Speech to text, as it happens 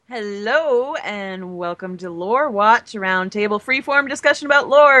Hello and welcome to Lore Watch, a roundtable freeform discussion about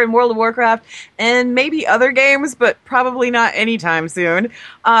lore in World of Warcraft and maybe other games, but probably not anytime soon.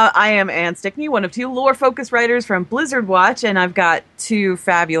 I am Ann Stickney, one of two lore-focused writers from Blizzard Watch, and I've got two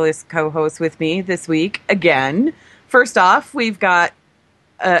fabulous co-hosts with me this week again. First off, we've got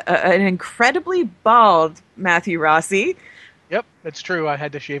an incredibly bald Matthew Rossi. Yep, it's true. I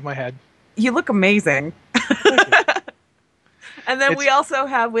had to shave my head. You look amazing. And then we also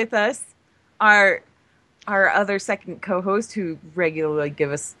have with us our other second co-host who regularly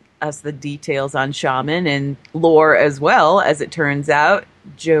give us the details on Shaman and lore as well, as it turns out,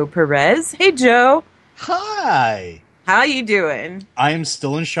 Joe Perez. Hey, Joe. Hi. How you doing? I am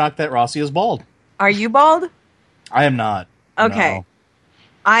still in shock that Rossi is bald. Are you bald? I am not. Okay. No.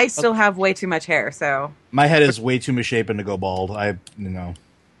 I still have way too much hair, so... My head is way too misshapen to go bald. No.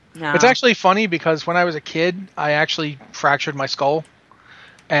 It's actually funny because when I was a kid, I actually fractured my skull.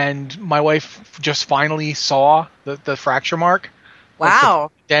 And my wife just finally saw the fracture mark. Wow.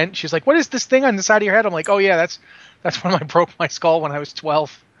 Like the dent. She's like, what is this thing on the side of your head? I'm like, oh yeah, that's when I broke my skull when I was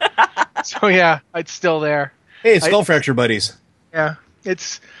 12. So yeah, it's still there. Hey, skull fracture buddies. Yeah.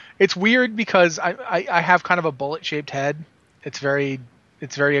 It's weird because I have kind of a bullet-shaped head. It's very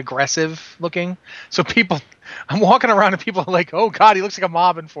aggressive looking. So I'm walking around and people are like, oh God, he looks like a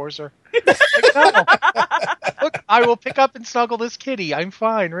mob enforcer. Like, no. Look, I will pick up and snuggle this kitty. I'm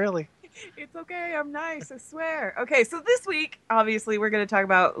fine, really. It's okay. I'm nice. I swear. Okay, so this week, obviously, we're going to talk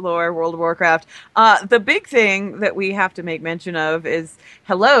about lore, World of Warcraft. The big thing that we have to make mention of is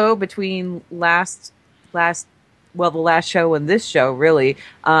between the last show and this show, really.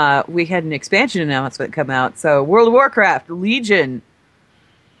 We had an expansion announcement come out. So World of Warcraft, Legion.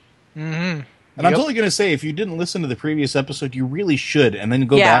 Mm-hmm. And I'm totally going to say, if you didn't listen to the previous episode, you really should, and then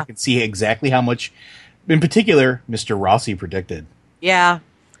go back and see exactly how much, in particular, Mr. Rossi predicted. Yeah.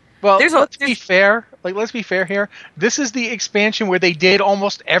 Well, let's be fair. Let's be fair here. This is the expansion where they did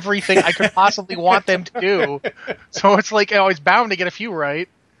almost everything I could possibly want them to do. So it's like, oh, it's bound to get a few right.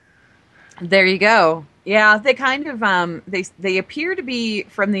 There you go. Yeah, they kind of they appear to be,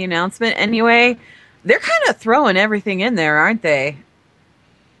 from the announcement anyway, they're kind of throwing everything in there, aren't they?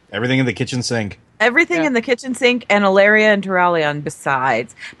 Everything in the kitchen sink. Everything in the kitchen sink, and Alaria and Turalyon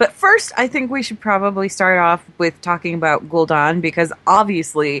besides. But first, I think we should probably start off with talking about Gul'dan, because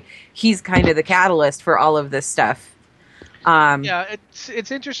obviously he's kind of the catalyst for all of this stuff. Yeah, it's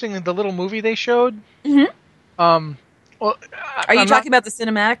interesting, the little movie they showed. Mm-hmm. Well, are you talking about the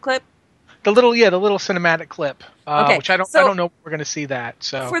cinematic clip? The little cinematic clip, okay. Which I don't know if we're going to see that.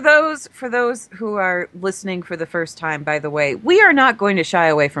 So for those who are listening for the first time, by the way, we are not going to shy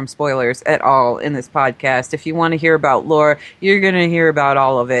away from spoilers at all in this podcast. If you want to hear about lore, you're going to hear about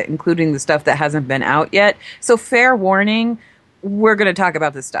all of it, including the stuff that hasn't been out yet. So fair warning, we're going to talk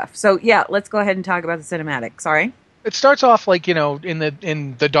about this stuff. So yeah, let's go ahead and talk about the cinematic. Sorry. It starts off like, in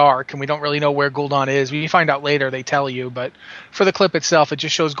the dark, and we don't really know where Gul'dan is. We find out later, they tell you, but for the clip itself, it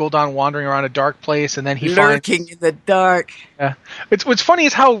just shows Gul'dan wandering around a dark place, and then he lurking in the dark. Yeah. What's funny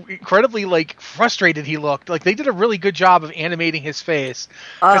is how incredibly frustrated he looked. They did a really good job of animating his face,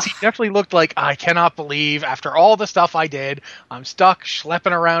 because he definitely looked like, I cannot believe after all the stuff I did, I'm stuck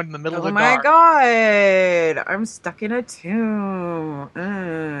schlepping around in the middle of the dark. Oh my God, I'm stuck in a tomb.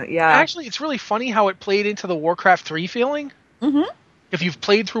 Yeah. Actually, it's really funny how it played into the Warcraft 3 feeling. Mm-hmm. If you've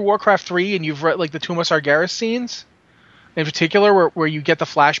played through Warcraft 3 and you've read the Tomb of Sargeras scenes, in particular, where you get the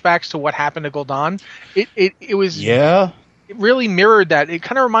flashbacks to what happened to Gul'dan, it was it really mirrored that. It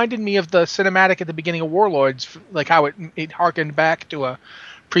kind of reminded me of the cinematic at the beginning of Warlords, how it harkened back to a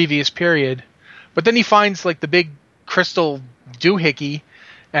previous period. But then he finds the big crystal doohickey,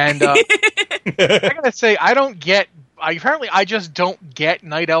 and I gotta say, I just don't get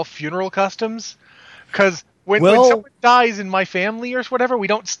Night Elf funeral customs, because when someone dies in my family or whatever, we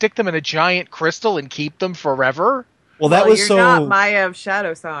don't stick them in a giant crystal and keep them forever. Well, that was you're not Maiev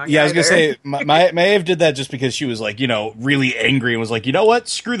Shadowsong. Yeah, I was going to say, Maiev did that just because she was really angry and was like, you know what?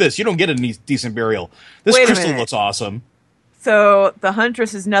 Screw this. You don't get a decent burial. This crystal looks awesome. So the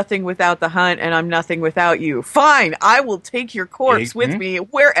Huntress is nothing without the hunt, and I'm nothing without you. Fine, I will take your corpse with me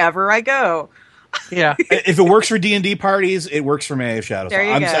wherever I go. Yeah. If it works for D&D parties, it works for Maiev Shadowsong. There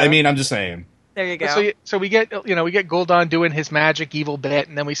you go. I'm just saying. There you go. So we get Gul'dan doing his magic evil bit,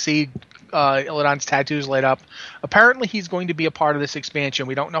 and then we see Illidan's tattoos lit up. Apparently, he's going to be a part of this expansion.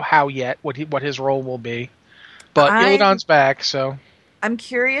 We don't know how yet, what his role will be, but Illidan's back. So I'm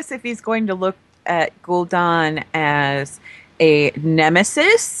curious if he's going to look at Gul'dan as a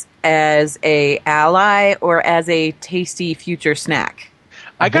nemesis, as a ally, or as a tasty future snack.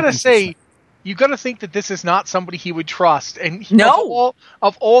 I gotta say, you got to think that this is not somebody he would trust. And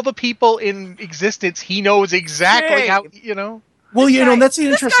of all the people in existence, he knows exactly how, you know. Well, that's the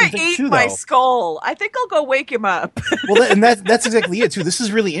interesting thing too, though. My skull. I think I'll go wake him up. Well, that's exactly it too. This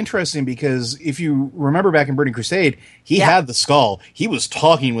is really interesting because if you remember back in Burning Crusade, he had the skull. He was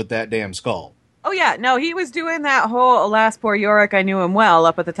talking with that damn skull. Oh yeah, no, he was doing that whole "Alas, poor Yorick, I knew him well"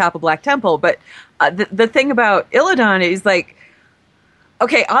 up at the top of Black Temple. But the thing about Illidan is like,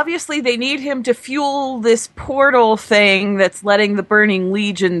 okay, obviously they need him to fuel this portal thing that's letting the Burning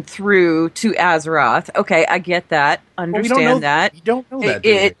Legion through to Azeroth. Okay, I get that. Understand that. You don't know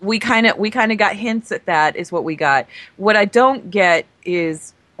that. We kind of got hints at that. Is what we got. What I don't get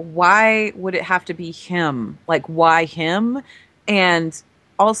is why would it have to be him? Like, why him? And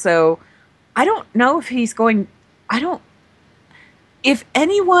also, I don't know if he's going. If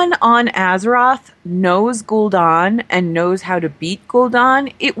anyone on Azeroth knows Gul'dan and knows how to beat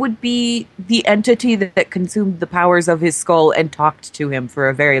Gul'dan, it would be the entity that consumed the powers of his skull and talked to him for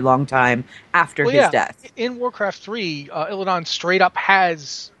a very long time after his death. In Warcraft 3, Illidan straight up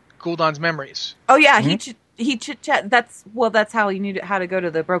has Gul'dan's memories. Oh yeah, he chit-chat. That's how he knew how to go to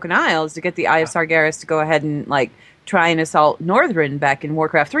the Broken Isles to get the Eye of Sargeras to go ahead and try and assault Northrend back in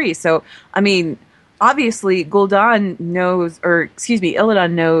Warcraft 3. So, I mean, obviously, Illidan knows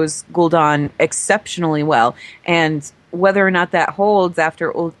Gul'dan exceptionally well, and whether or not that holds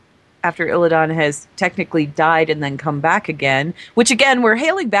after Illidan has technically died and then come back again, which again, we're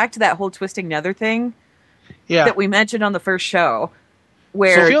hailing back to that whole Twisting Nether thing that we mentioned on the first show,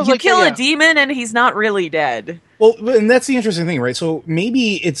 where you kill a demon and he's not really dead. Well, and that's the interesting thing, right? So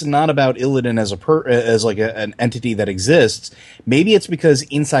maybe it's not about Illidan as an entity that exists. Maybe it's because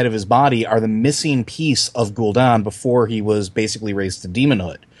inside of his body are the missing piece of Gul'dan before he was basically raised to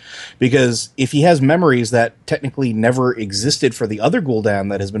demonhood. Because if he has memories that technically never existed for the other Gul'dan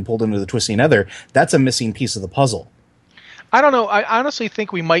that has been pulled into the Twisting Nether, that's a missing piece of the puzzle. I don't know. I honestly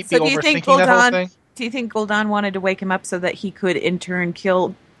think we might be overthinking that whole thing. Do you think Gul'dan wanted to wake him up so that he could in turn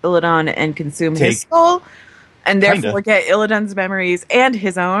kill Illidan and consume his soul? And therefore get Illidan's memories and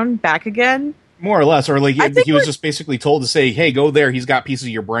his own back again? More or less. Or he was just basically told to say, hey, go there. He's got pieces of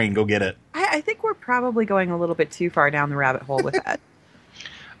your brain. Go get it. I think we're probably going a little bit too far down the rabbit hole with that.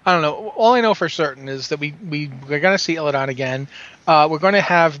 I don't know. All I know for certain is that we're going to see Illidan again. We're going to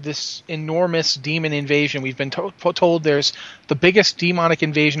have this enormous demon invasion. We've been told there's the biggest demonic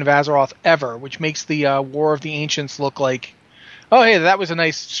invasion of Azeroth ever, which makes the War of the Ancients look like, oh, hey, that was a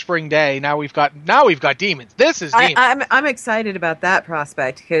nice spring day. Now we've got demons. This is demons. I'm excited about that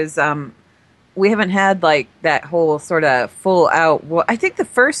prospect because we haven't had that whole sort of full out. Well, I think the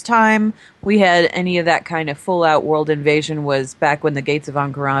first time we had any of that kind of full out world invasion was back when the Gates of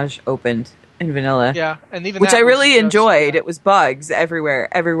Ahn'Qiraj opened in vanilla. Yeah, and even which I really enjoyed. It was bugs everywhere.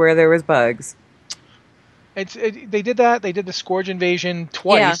 Everywhere there was bugs. They did that. They did the Scourge invasion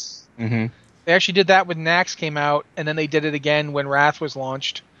twice. Yeah. Mm-hmm. They actually did that when Naxx came out, and then they did it again when Wrath was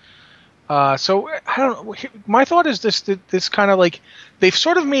launched. So I don't know. My thought is this kind of they've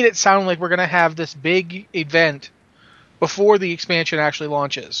sort of made it sound like we're going to have this big event before the expansion actually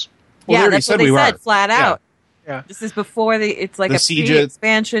launches. Well, that's what they said flat out. Yeah. This is before it's like a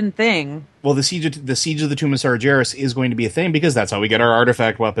pre-expansion thing. Well, the siege of the Tomb of Sargeras is going to be a thing because that's how we get our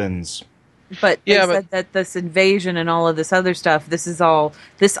artifact weapons. But they said that this invasion and all of this other stuff, this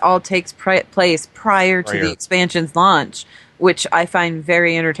all takes place prior to the expansion's launch, which I find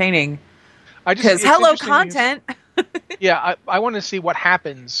very entertaining. Because hello content. Yeah, I want to see what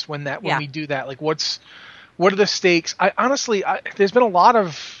happens when we do that. What are the stakes? I honestly, there's been a lot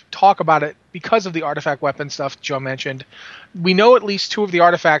of talk about it because of the artifact weapon stuff Joe mentioned. We know at least 2 of the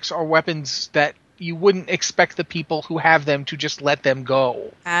artifacts are weapons that you wouldn't expect the people who have them to just let them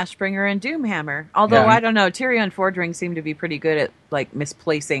go. Ashbringer and Doomhammer. Although, I don't know, Tyrion Fordring seemed to be pretty good at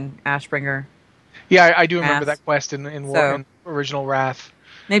misplacing Ashbringer. Yeah, I do remember that quest in original Wrath.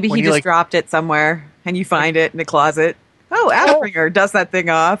 Maybe he just dropped it somewhere, and you find it in a closet. Oh, Ashbringer does that thing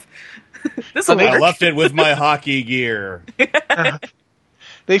off. I left it with my hockey gear.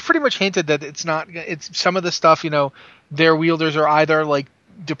 They've pretty much hinted that it's some of the stuff, their wielders are either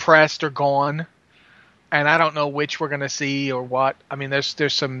depressed or gone, and I don't know which we're going to see or what. I mean, there's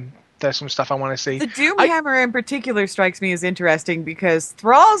some stuff I want to see. The Doomhammer in particular strikes me as interesting because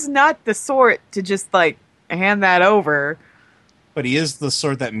Thrall's not the sort to just hand that over. But he is the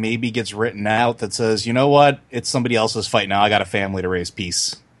sort that maybe gets written out that says, you know what, it's somebody else's fight now. I got a family to raise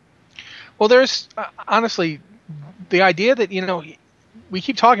peace. Well, there's honestly the idea that we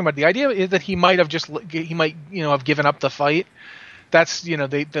keep talking about. The idea is that he might have given up the fight. That's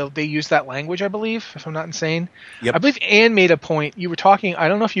they use that language, I believe, if I'm not insane. Yep. I believe Anne made a point. You were talking. I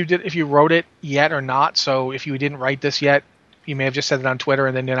don't know if you wrote it yet or not. So if you didn't write this yet, you may have just said it on Twitter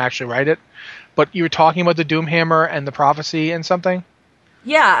and then didn't actually write it. But you were talking about the Doomhammer and the prophecy and something.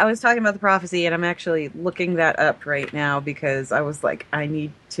 Yeah, I was talking about the prophecy, and I'm actually looking that up right now because I was like, I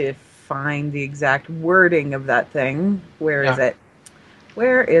need to find the exact wording of that thing. Where is it?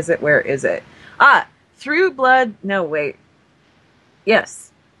 Where is it? Where is it? Through blood. No, wait.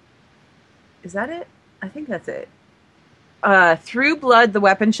 Yes. Is that it? I think that's it. Through blood the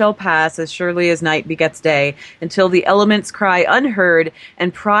weapon shall pass as surely as night begets day, until the elements cry unheard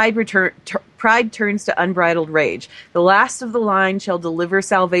and pride turns to unbridled rage. The last of the line shall deliver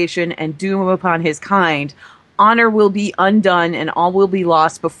salvation and doom upon his kind. Honor will be undone and all will be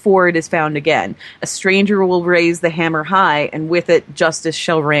lost before it is found again. A stranger will raise the hammer high, and with it justice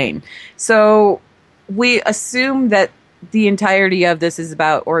shall reign. So we assume that the entirety of this is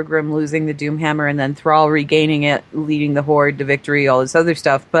about Orgrim losing the Doomhammer and then Thrall regaining it, leading the Horde to victory, all this other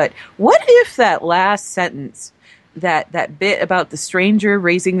stuff. But what if that last sentence, that bit about the stranger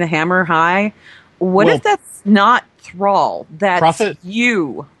raising the hammer high, what if that's not Thrall? That's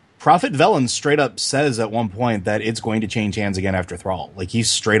you. Prophet Velen straight up says at one point that it's going to change hands again after Thrall. Like, he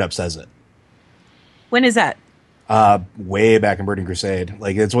straight up says it. When is that? Way back in Burning Crusade.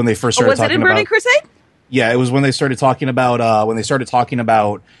 Like, it's when they first started talking about... Was it in Burning Crusade? Yeah, it was when they started talking about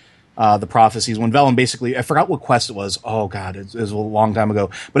the prophecies. When Velen basically, I forgot what quest it was. Oh god, it was a long time ago.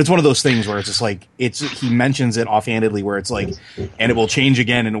 But it's one of those things where it's just like he mentions it offhandedly, where it's like, and it will change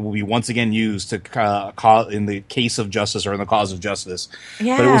again, and it will be once again used to in the case of justice or in the cause of justice.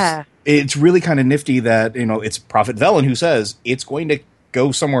 Yeah, but it's really kind of nifty that it's Prophet Velen who says it's going to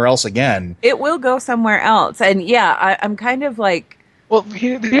go somewhere else again. It will go somewhere else, and yeah, I'm kind of like. Well,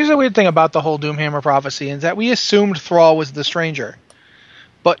 here's the weird thing about the whole Doomhammer prophecy is that we assumed Thrall was the stranger,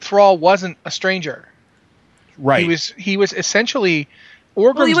 but Thrall wasn't a stranger. Right. He was essentially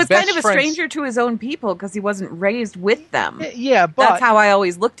Orgrim's Well, he was best kind of a friend's... stranger to his own people because he wasn't raised with them. Yeah, but that's how I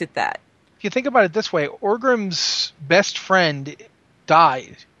always looked at that. If you think about it this way, Orgrim's best friend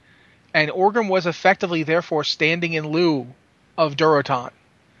died, and Orgrim was effectively, therefore, standing in lieu of Durotan.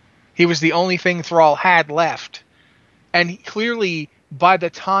 He was the only thing Thrall had left, and clearly, by the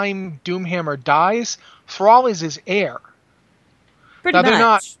time Doomhammer dies, Thrall is his heir. Pretty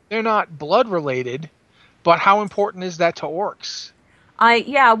much. They're not blood related, but how important is that to orcs?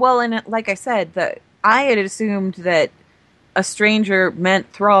 And like I said, I had assumed that a stranger meant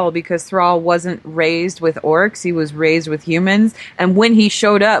Thrall because Thrall wasn't raised with orcs; he was raised with humans. And when he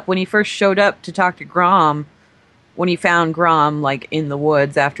first showed up to talk to Grom, when he found Grom like in the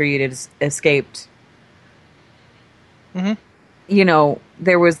woods after he had escaped. Mm-hmm.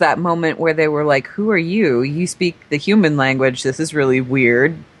 There was that moment where they were like, who are you? You speak the human language. This is really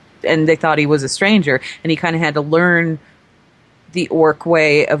weird. And they thought he was a stranger. And he kind of had to learn the orc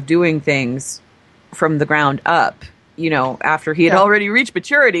way of doing things from the ground up. After he had already reached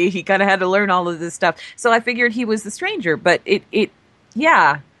maturity, he kind of had to learn all of this stuff. So I figured he was the stranger. But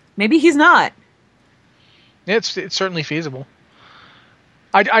maybe he's not. It's certainly feasible.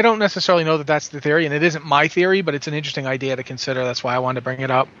 I don't necessarily know that that's the theory, and it isn't my theory, but it's an interesting idea to consider. That's why I wanted to bring it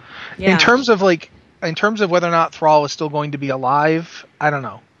up. Yeah. In terms of whether or not Thrall is still going to be alive, I don't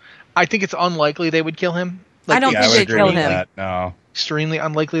know. I think it's unlikely they would kill him. I don't think they'd kill him. No. Extremely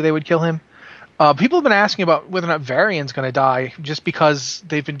unlikely they would kill him. People have been asking about whether or not Varian's going to die, just because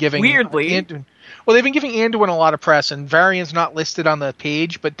they've been giving... Weirdly. They've been giving Anduin a lot of press, and Varian's not listed on the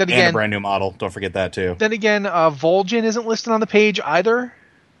page, but then again... And a brand new model. Don't forget that, too. Then again, Vol'jin isn't listed on the page either.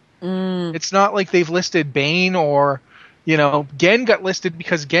 It's not like they've listed Bane or, Gen got listed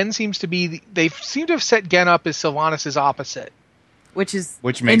because Gen seems to be... They seem to have set Gen up as Sylvanas' opposite. Which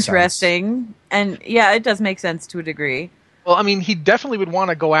makes interesting. Sense. And, yeah, it does make sense to a degree. Well, I mean, he definitely would want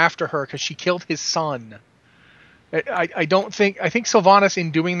to go after her because she killed his son. I think Sylvanas,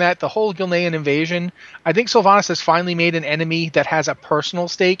 in doing that, the whole Gilnean invasion, I think Sylvanas has finally made an enemy that has a personal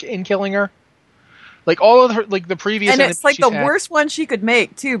stake in killing her. Like all of her, like the previous, and it's like the worst one she could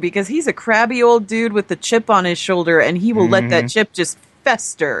make too, because he's a crabby old dude with the chip on his shoulder, and he will let that chip just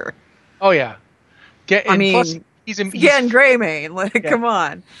fester. Oh yeah, plus, he's Greymane. Like, come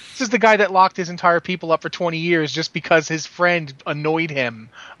on. This is the guy that locked his entire people up for 20 years just because his friend annoyed him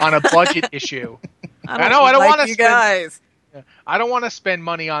on a budget issue. I don't want to guys. I don't want to spend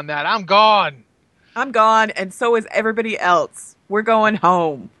money on that. I'm gone, and so is everybody else. We're going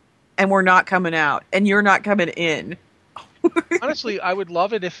home. And we're not coming out, and you're not coming in. Honestly, I would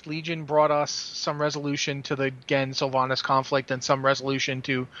love it if Legion brought us some resolution to the Gen Sylvanas conflict and some resolution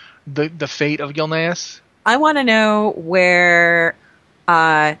to the fate of Gilneas. I want to know where.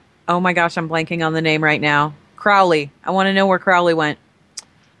 Oh my gosh, I'm blanking on the name right now. Crowley. I want to know where Crowley went.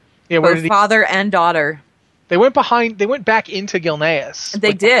 Yeah, where both father and daughter. They went behind. They went back into Gilneas.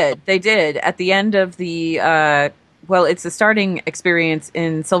 They did. They did at the end of the. Well, it's the starting experience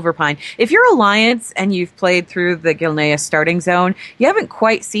in Silverpine. If you're Alliance and you've played through the Gilneas starting zone, you haven't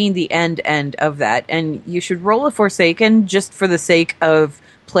quite seen the end of that, and you should roll a Forsaken just for the sake of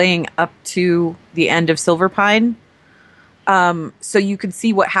playing up to the end of Silverpine. So you can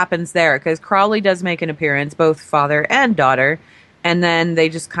see what happens there, because Crowley does make an appearance, both father and daughter, and then they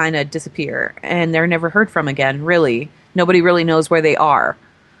just kind of disappear, and they're never heard from again, really. Nobody really knows where they are.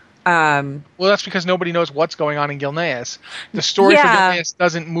 Well, that's because nobody knows what's going on in Gilneas. The story for Gilneas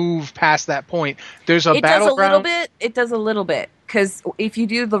doesn't move past that point. There's a battleground. It does a little bit, because if you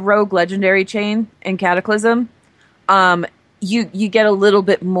do the rogue legendary chain in Cataclysm, you get a little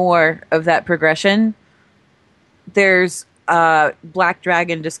bit more of that progression. There's Black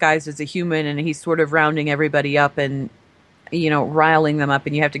Dragon disguised as a human, and he's sort of rounding everybody up and, riling them up,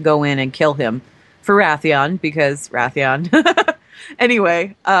 and you have to go in and kill him for Wrathion, because Wrathion.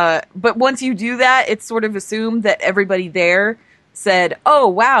 Anyway, but once you do that, it's sort of assumed that everybody there said, oh,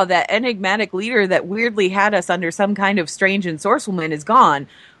 wow, that enigmatic leader that weirdly had us under some kind of strange ensorcelment is gone.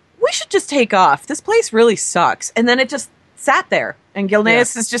 We should just take off. This place really sucks. And then it just sat there, and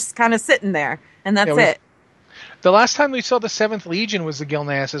Gilneas is just kind of sitting there, and that's it. The last time we saw the 7th Legion was the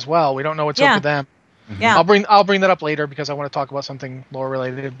Gilneas as well. We don't know what's up with them. Mm-hmm. Yeah. I'll bring that up later, because I want to talk about something lore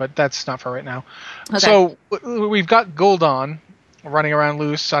related, but that's not for right now. Okay. So we've got Gul'dan running around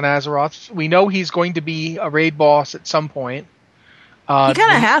loose on Azeroth. We know he's going to be a raid boss at some point. He kind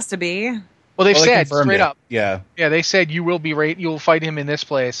of has to be. Well, they've said straight up. Yeah. Yeah, they said you will be you'll fight him in this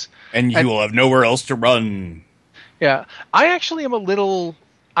place. And you will have nowhere else to run. Yeah. I actually am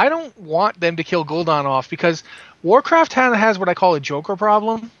I don't want them to kill Gul'dan off, because Warcraft kind of has what I call a Joker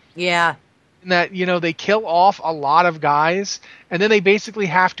problem. Yeah. In that, they kill off a lot of guys, and then they basically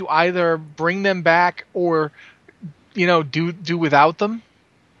have to either bring them back or do without them.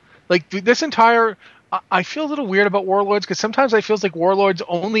 Like this entire, I feel a little weird about Warlords, because sometimes I feel like Warlords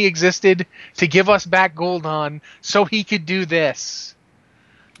only existed to give us back Gul'dan so he could do this.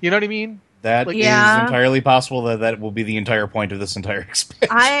 You know what I mean? That is entirely possible that will be the entire point of this entire expansion.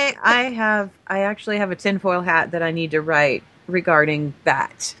 I actually have a tinfoil hat that I need to write regarding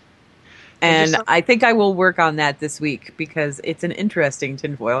that. And I think I will work on that this week, because it's an interesting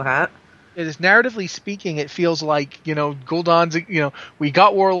tinfoil hat. It is, narratively speaking, it feels like, Gul'dan's, we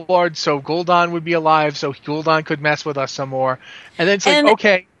got Warlord, so Gul'dan would be alive, so Gul'dan could mess with us some more. And then it's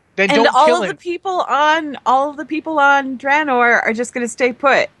okay, then don't kill him. And all of the people on Draenor are just going to stay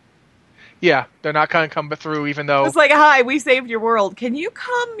put. Yeah, they're not going to come through, even though it's like, hi, we saved your world. Can you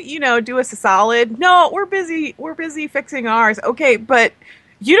come, do us a solid? No, we're busy fixing ours. Okay, but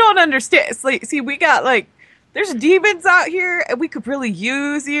you don't understand. It's like, see, we got there's demons out here, and we could really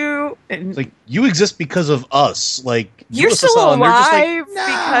use you. And it's like, you exist because of us. Like, you're still alive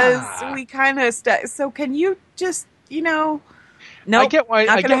because we kind of so can you just, no, I get why.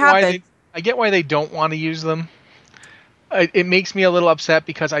 I get why they don't want to use them. It makes me a little upset,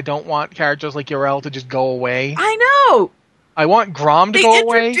 because I don't want characters like Yrel to just go away. I know. I want Grom to go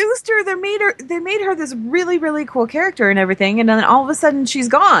away. They introduced her. They made her this really, really cool character and everything, and then all of a sudden she's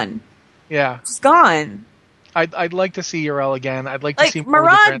gone. Yeah, she's gone. I'd like to see Yrel again. I'd like to see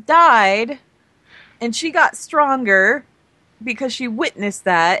Marad died, and she got stronger because she witnessed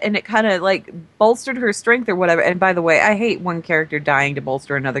that, and it kind of bolstered her strength or whatever. And by the way, I hate one character dying to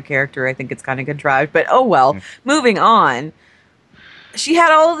bolster another character. I think it's kind of contrived, but oh well. Moving on. She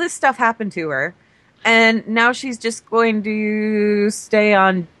had all of this stuff happen to her, and now she's just going to stay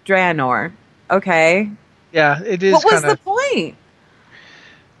on Draenor. Okay. Yeah, it is. What was the point?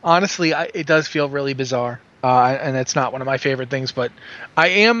 Honestly, it does feel really bizarre. And it's not one of my favorite things, but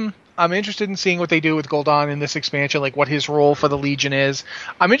I'm interested in seeing what they do with Gul'dan in this expansion, like what his role for the Legion is.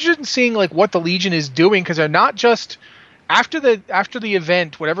 I'm interested in seeing what the Legion is doing, because they're not just after the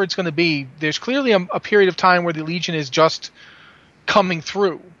event, whatever it's going to be. There's clearly a period of time where the Legion is just coming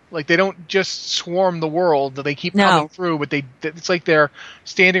through. Like, they don't just swarm the world; they keep coming through. But it's like they're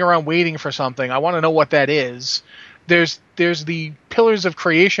standing around waiting for something. I want to know what that is. There's the Pillars of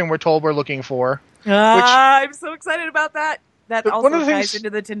Creation we're told we're looking for. I'm so excited about that. That also ties into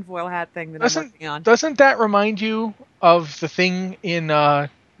the tinfoil hat thing that I'm working on. Doesn't that remind you of the thing in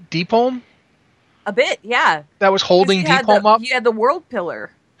Deepholm? A bit, yeah. That was holding Deepholm up? You had the world pillar.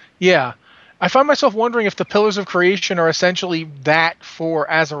 Yeah. I find myself wondering if the Pillars of Creation are essentially that for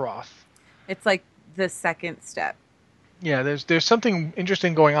Azeroth. It's like the second step. Yeah, there's something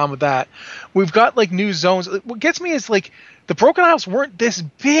interesting going on with that. We've got like new zones. What gets me is like the Broken Isles weren't this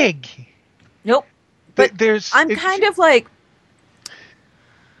big. Nope. But I'm kind of like,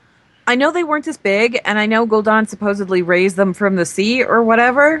 I know they weren't this big, and I know Gul'dan supposedly raised them from the sea or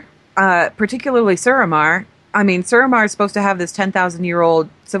whatever, particularly Suramar. I mean, Suramar is supposed to have this 10,000-year-old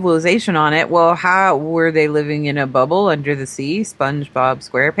civilization on it. Well, how were they living in a bubble under the sea? SpongeBob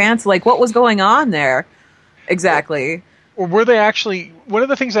SquarePants? Like, what was going on there? Exactly. Or were they actually... One of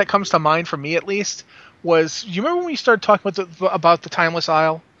the things that comes to mind for me, at least, was... You remember when we started talking about the Timeless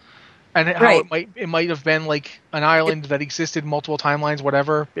Isle? And how it might have been like an island that existed multiple timelines,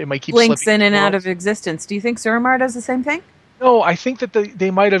 whatever. It might keep blinks slipping in and out of existence. Do you think Suramar does the same thing? No, I think that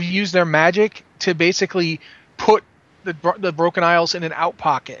they might have used their magic to basically put the Broken Isles in an out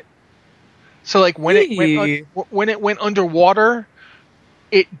pocket. So like when it went underwater,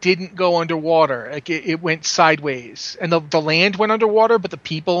 it didn't go underwater. Like it went sideways, and the land went underwater, but the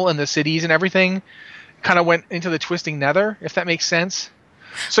people and the cities and everything kind of went into the twisting nether. If that makes sense.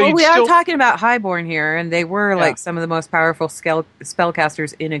 So we are talking about Highborn here, and they were like some of the most powerful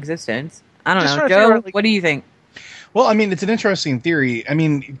spellcasters in existence. I don't know, Joe. What do you think? Well, I mean, it's an interesting theory. I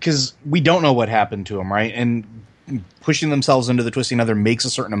mean, because we don't know what happened to them, right? And pushing themselves into the twisting nether makes a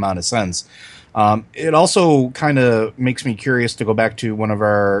certain amount of sense. It also kind of makes me curious to go back to one of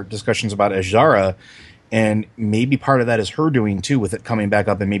our discussions about Azshara, and maybe part of that is her doing too, with it coming back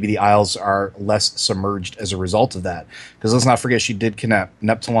up, and maybe the Isles are less submerged as a result of that. Because let's not forget, she did connect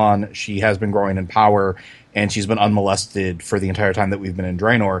Neptulon. She has been growing in power, and she's been unmolested for the entire time that we've been in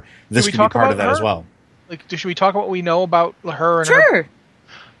Draenor. This could be part of that as well. Like, should we talk about what we know about her? And sure.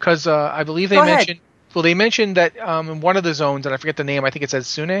 Because I believe they mentioned. Well, they mentioned that in one of the zones, and I forget the name. I think it says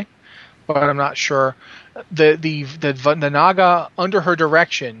Sune, but I'm not sure. The Naga under her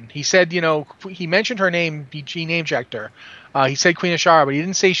direction. He said, he mentioned her name. He name checked her. He said Queen Azshara, but he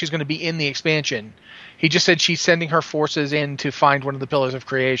didn't say she's going to be in the expansion. He just said she's sending her forces in to find one of the Pillars of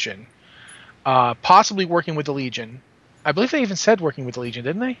Creation, possibly working with the Legion. I believe they even said working with the Legion,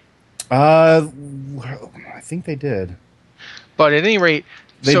 didn't they? I think they did. But at any rate,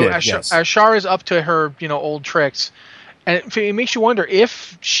 yes. Azshara is up to her, old tricks. And it makes you wonder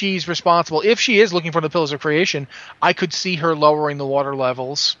if she's responsible. If she is looking for the Pillars of Creation, I could see her lowering the water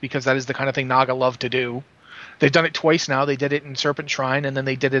levels, because that is the kind of thing Naga love to do. They've done it twice now. They did it in Serpent Shrine, and then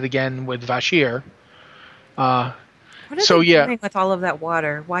they did it again with Vashj'ir. What are they doing with all of that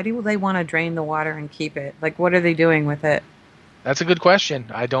water? Why do they want to drain the water and keep it? Like, what are they doing with it? That's a good question.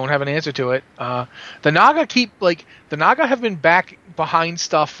 I don't have an answer to it. The Naga have been back behind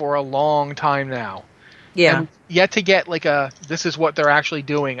stuff for a long time now. Yeah. And yet to get this is what they're actually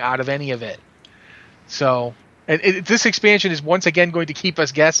doing out of any of it. So, this expansion is once again going to keep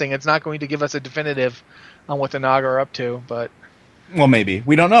us guessing. It's not going to give us a definitive on what the Naga are up to, but... Well, maybe.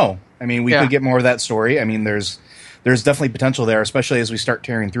 We don't know. I mean, we could get more of that story. I mean, there's definitely potential there, especially as we start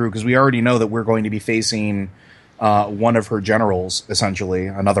tearing through, because we already know that we're going to be facing... one of her generals, essentially,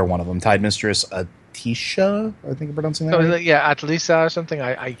 another one of them, Tide Mistress Atisha, I think I'm pronouncing that right. Yeah, Atlisa or something.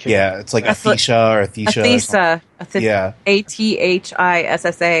 I can't. Yeah, it's like Athisha or Athisha. Yeah.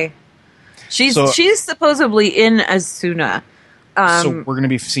 Athissa. She's supposedly in Azsuna. So we're going to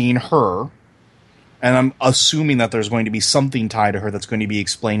be seeing her, and I'm assuming that there's going to be something tied to her that's going to be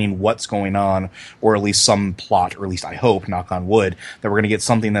explaining what's going on, or at least some plot, or at least I hope, knock on wood, that we're going to get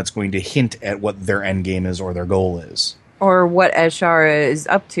something that's going to hint at what their end game is or their goal is. Or what Azshara is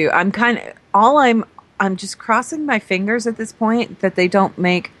up to. I'm just crossing my fingers at this point that they don't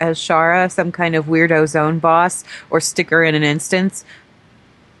make Azshara some kind of weirdo zone boss or sticker in an instance.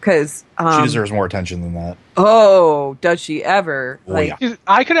 Because she deserves more attention than that. Oh, does she ever? Oh, yeah.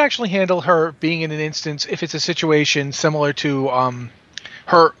 I could actually handle her being in an instance if it's a situation similar to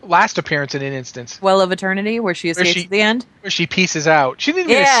her last appearance in an instance. Well of Eternity, where she escapes at the end? Where she pieces out. She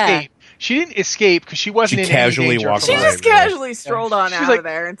didn't even escape. She didn't escape because she wasn't in casually any danger. Walked she just casually strolled on out of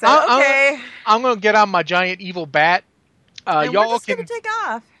there and said, okay. I'm going to get on my giant evil bat. And y'all can take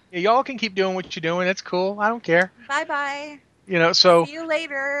off. Yeah, y'all can keep doing what you're doing. It's cool. I don't care. Bye-bye. So see you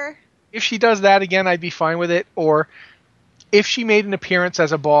later. If she does that again, I'd be fine with it. Or if she made an appearance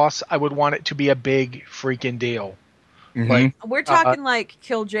as a boss, I would want it to be a big freaking deal. Mm-hmm. Like we're talking like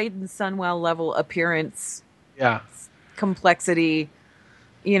Kill Jaden Sunwell level appearance. Yeah. Complexity.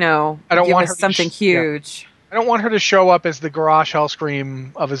 I don't want her something huge. Yeah. I don't want her to show up as the Garrosh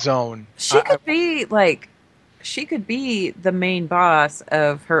Hellscream of a zone. She could be the main boss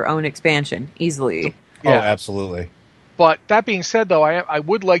of her own expansion easily. Yeah, absolutely. But that being said, though, I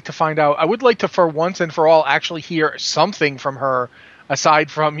would like to find out. I would like to, for once and for all, actually hear something from her,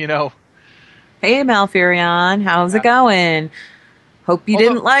 aside from Hey, Malfurion. How's it going? Hope you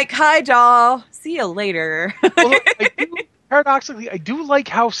didn't like Highjaw. See you later. Paradoxically, I do like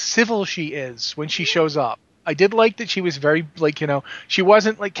how civil she is when she shows up. I did like that she was very, she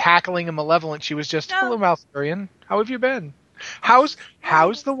wasn't like cackling and malevolent. She was just, hello, Malfurion. How have you been? How's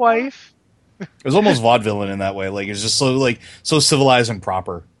the wife? It was almost vaudevillain in that way. Like, it's just so civilized and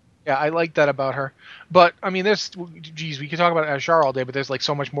proper. Yeah, I like that about her. But, I mean, we could talk about Azshar all day, but there's like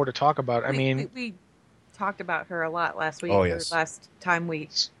so much more to talk about. We talked about her a lot last week. Oh, yes. Last time we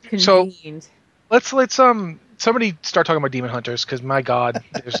convened. So, let's somebody start talking about Demon Hunters, because my God,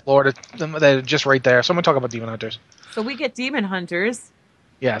 there's Lord, they're just right there. Someone talk about Demon Hunters. So we get Demon Hunters.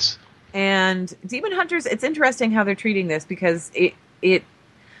 Yes. And Demon Hunters, it's interesting how they're treating this, because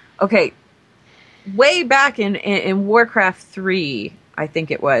okay, way back in Warcraft 3, I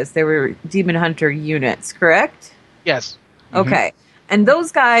think it was, there were Demon Hunter units, correct? Yes. Okay. And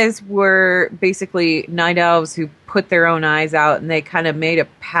those guys were basically night elves who put their own eyes out, and they kind of made a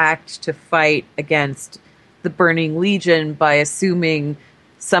pact to fight against the Burning Legion by assuming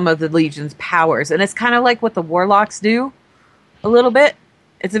some of the Legion's powers. And it's kind of like what the Warlocks do, a little bit.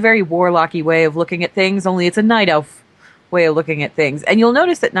 It's a very Warlocky way of looking at things, only it's a night elf way of looking at things. And you'll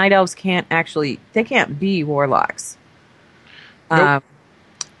notice that night elves can't be Warlocks. Nope.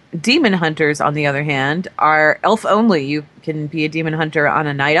 Demon Hunters, on the other hand, are elf only. You can be a Demon Hunter on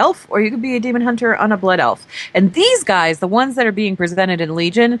a Night Elf, or you can be a Demon Hunter on a Blood Elf. And these guys, the ones that are being presented in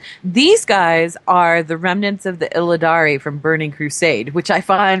Legion, these guys are the remnants of the Illidari from Burning Crusade, which I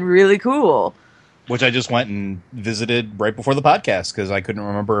find really cool. Which I just went and visited right before the podcast, because I couldn't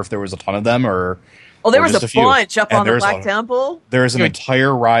remember if there was a ton of them or... Oh, there was a bunch up on the Black Temple. There is an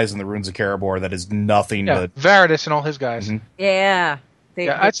entire rise in the Runes of Karabor that is nothing but... Varitus and all his guys. Mm-hmm. Yeah.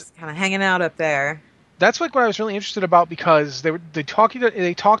 They're just kind of hanging out up there. That's like what I was really interested about, because they talked at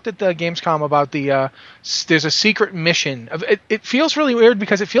the Gamescom about there's a secret mission. It feels really weird,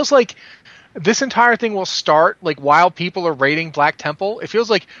 because it feels like this entire thing will start like while people are raiding Black Temple. It feels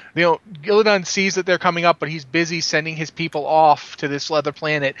like, Illidan sees that they're coming up, but he's busy sending his people off to this other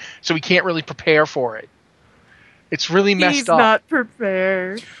planet, so he can't really prepare for it. It's really messed up. He's not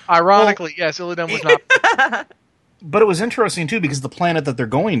prepared. Ironically, yes, Illidan was not prepared. But it was interesting too, because the planet that they're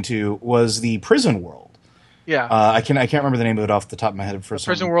going to was the prison world. Yeah, I can't remember the name of it off the top of my head.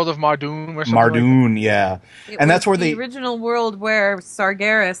 Prison world of Mardoon or something. Mardoon, yeah, and that's where the original world where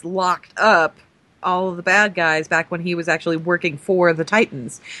Sargeras locked up all of the bad guys back when he was actually working for the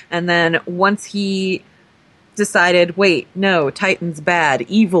Titans, and then once he decided, wait, no, Titans bad,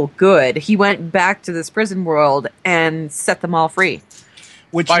 evil good, he went back to this prison world and set them all free.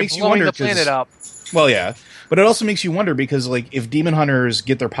 Which by makes you wonder, the planet up. Well, yeah. But it also makes you wonder, because like if demon hunters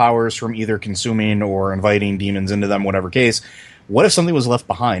get their powers from either consuming or inviting demons into them, whatever case, what if something was left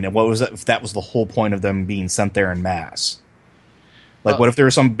behind? And what was that if that was the whole point of them being sent there en masse? Like, what if there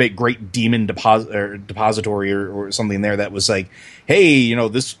was some big, great demon depository or something there that was like, hey,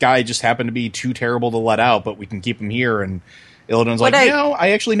 this guy just happened to be too terrible to let out, but we can keep him here. And Illidan's like, I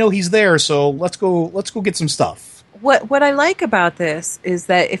actually know he's there, so let's go get some stuff. What I like about this is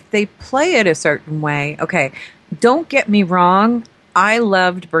that if they play it a certain way, okay, don't get me wrong, I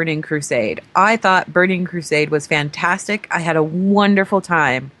loved Burning Crusade. I thought Burning Crusade was fantastic. I had a wonderful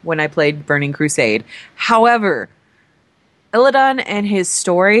time when I played Burning Crusade. However, Illidan and his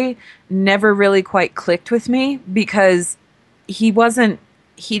story never really quite clicked with me, because he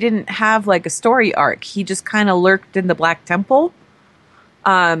didn't have like a story arc. He just kind of lurked in the Black Temple.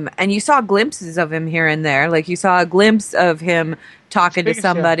 And you saw glimpses of him here and there. Like, you saw a glimpse of him talking to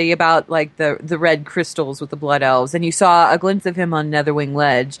somebody about, like, the red crystals with the Blood Elves. And you saw a glimpse of him on Netherwing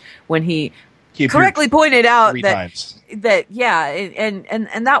Ledge when he correctly pointed out that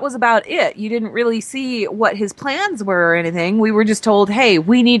that was about it. You didn't really see what his plans were or anything. We were just told, hey,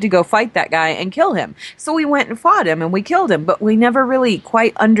 we need to go fight that guy and kill him. So we went and fought him and we killed him. But we never really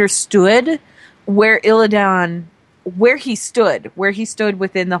quite understood where he stood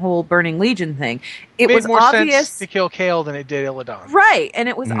within the whole Burning Legion thing. It was more obvious sense to kill Kael than it did Illidan. Right, and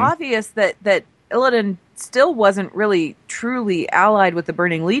it was obvious that Illidan still wasn't really truly allied with the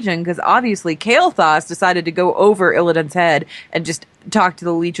Burning Legion, because obviously Kael'thas decided to go over Illidan's head and just talk to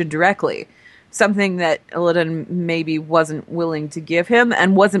the Legion directly. Something that Illidan maybe wasn't willing to give him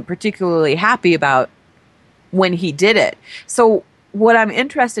and wasn't particularly happy about when he did it. So what I'm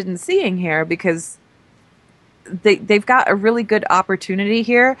interested in seeing here, because they've got a really good opportunity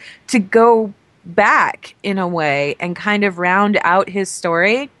here to go back in a way and kind of round out his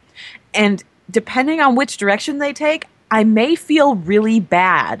story. And depending on which direction they take, I may feel really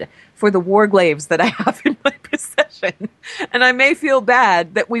bad for the warglaves that I have in my possession. And I may feel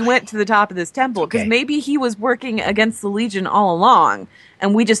bad that we went to the top of this temple, because maybe he was working against the Legion all along,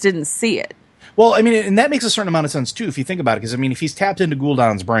 and we just didn't see it. Well, I mean, and that makes a certain amount of sense, too, if you think about it. Because, I mean, if he's tapped into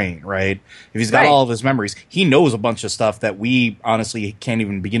Gul'dan's brain, right? If he's got all of his memories, he knows a bunch of stuff that we honestly can't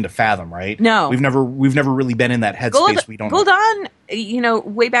even begin to fathom, right? No. We've never really been in that headspace. We don't Gul'dan, you know,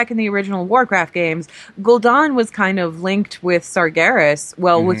 way back in the original Warcraft games, Gul'dan was kind of linked with Sargeras,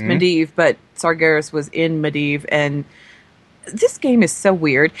 with Medivh, but Sargeras was in Medivh, and this game is so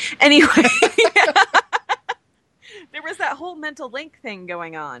weird. Anyway... There was that whole mental link thing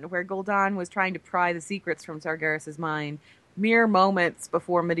going on where Gul'dan was trying to pry the secrets from Sargeras' mind mere moments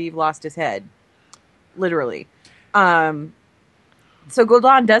before Medivh lost his head. Literally. So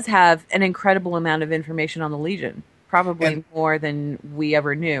Gul'dan does have an incredible amount of information on the Legion. Probably more than we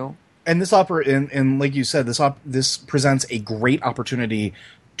ever knew. And this and like you said, this presents a great opportunity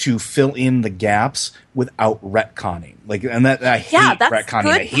to fill in the gaps without retconning. I hate retconning.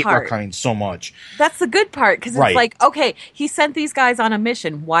 I hate retconning so much. That's the good part, because it's like, okay, he sent these guys on a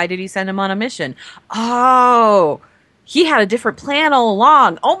mission. Why did he send them on a mission? Oh, he had a different plan all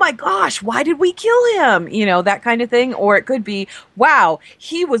along. Oh my gosh, why did we kill him? You know, that kind of thing. Or it could be, wow,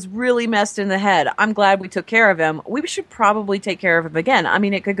 he was really messed in the head. I'm glad we took care of him. We should probably take care of him again. I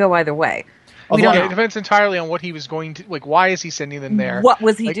mean, it could go either way. It depends entirely on what he was going to, why is he sending them there? What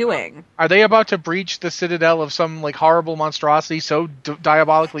was he doing? Are they about to breach the citadel of some, horrible monstrosity so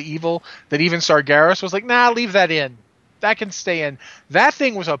diabolically evil that even Sargeras was like, nah, leave that in. That can stay in. That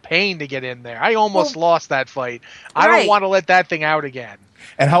thing was a pain to get in there. I almost lost that fight. I don't want to let that thing out again.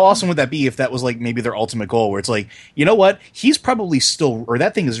 And how awesome would that be if that was, maybe their ultimate goal, where it's like, you know what? He's probably still, or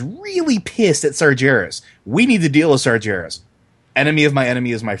that thing is really pissed at Sargeras. We need to deal with Sargeras. Enemy of my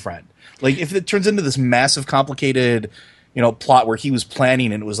enemy is my friend. If it turns into this massive, complicated, plot where he was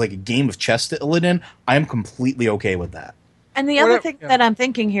planning and it was like a game of chess to Illidan, I am completely okay with that. And the other thing that I'm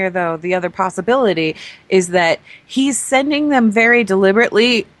thinking here, though, the other possibility is that he's sending them very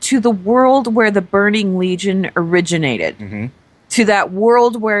deliberately to the world where the Burning Legion originated. Mm-hmm. To that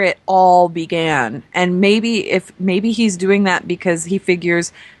world where it all began. And maybe he's doing that because he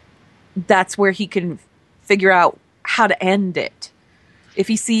figures that's where he can figure out how to end it. If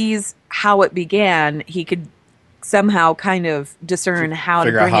he sees how it began, he could somehow kind of discern how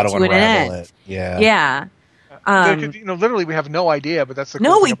to bring it to an end. Yeah. Literally, we have no idea, but that's the cool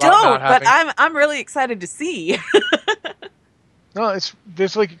no, thing we don't. But I'm really excited to see. No,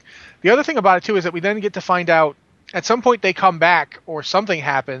 there's the other thing about it too is that we then get to find out at some point they come back or something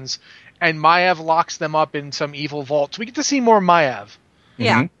happens, and Maiev locks them up in some evil vault. So we get to see more Maiev.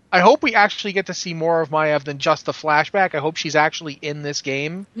 Yeah. Mm-hmm. I hope we actually get to see more of Maiev than just the flashback. I hope she's actually in this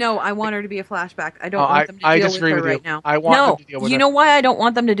game. No, I want her to be a flashback. I don't want them to deal with her right now. I want them to deal with her. You know why I don't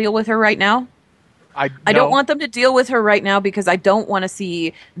want them to deal with her right now? I don't want them to deal with her right now because I don't want to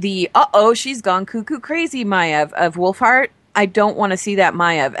see the, she's gone cuckoo crazy Maiev of Wolfheart. I don't want to see that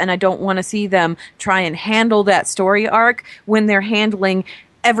Maiev, and I don't want to see them try and handle that story arc when they're handling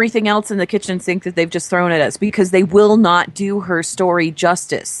everything else in the kitchen sink that they've just thrown at us, because they will not do her story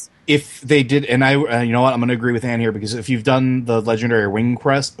justice. If they did, and I, you know what, I'm going to agree with Anne here, because if you've done the legendary Ring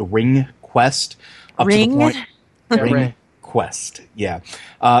Quest up to the point, Ring Quest,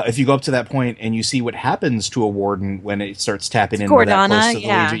 if you go up to that point and you see what happens to a warden when it starts tapping into that close to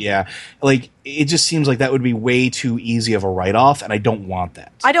the Legion, it just seems like that would be way too easy of a write-off, and I don't want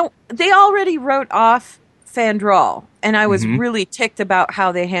that. They already wrote off Fandral, and I was really ticked about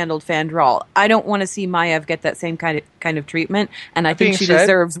how they handled Fandral. I don't want to see Maiev get that same kind of treatment, and I think she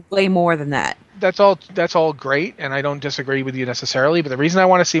deserves way more than that. That's all great, and I don't disagree with you necessarily, but the reason I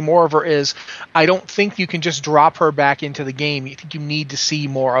want to see more of her is I don't think you can just drop her back into the game. I think you need to see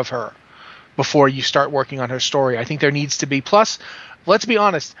more of her before you start working on her story. I think there needs to be. Plus, let's be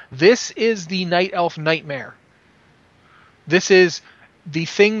honest, this is the Night Elf nightmare. This is the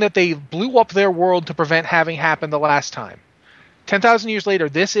thing that they blew up their world to prevent having happened the last time. 10,000 years later,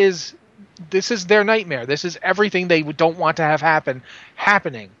 this is their nightmare. This is everything they don't want to have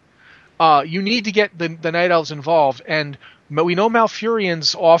happening. You need to get the Night Elves involved, and we know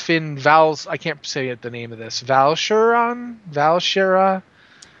Malfurion's off in Val's. I can't say the name of this. Val'sharah.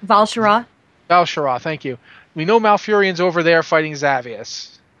 Thank you. We know Malfurion's over there fighting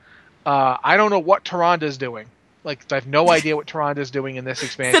Xavius. I don't know what Tyranda's doing. I have no idea what Tyranda's doing in this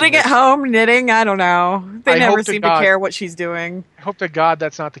expansion. Sitting at home knitting. I don't know. They never seem to care what she's doing. I hope to God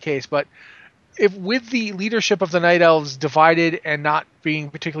that's not the case, but. If with the leadership of the Night Elves divided and not being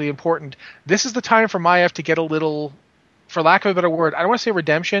particularly important, this is the time for Maiev to get a little, for lack of a better word, I don't want to say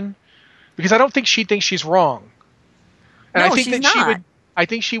redemption, because I don't think she thinks she's wrong. And no, I think she's that not. I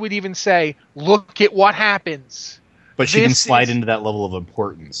think she would even say, "Look at what happens." But she can slide into that level of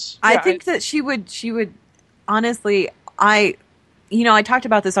importance. I think that she would honestly, I talked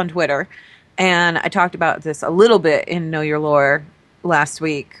about this on Twitter, and I talked about this a little bit in Know Your Lore last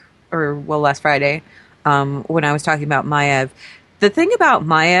Friday, when I was talking about Maiev. The thing about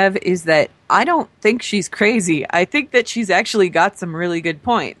Maiev is that I don't think she's crazy. I think that she's actually got some really good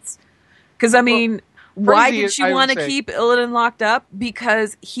points. Because, I mean, why did she want to keep Illidan locked up?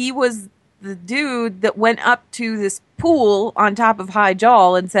 Because he was the dude that went up to this pool on top of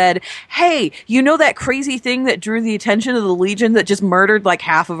Hyjal and said, "Hey, you know that crazy thing that drew the attention of the Legion that just murdered like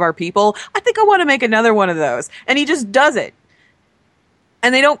half of our people? I think I want to make another one of those." And he just does it.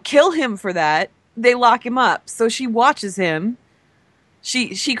 And they don't kill him for that. They lock him up. So she watches him.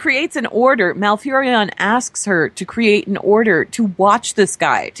 She creates an order. Malfurion asks her to create an order to watch this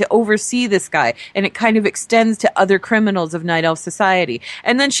guy, to oversee this guy, and it kind of extends to other criminals of Night Elf society.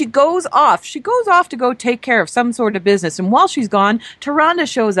 And then she goes off. She goes off to go take care of some sort of business. And while she's gone, Tyrande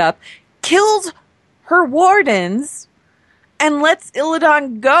shows up, kills her wardens, and lets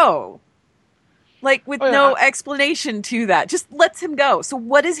Illidan go. Like, with no explanation to that. Just lets him go. So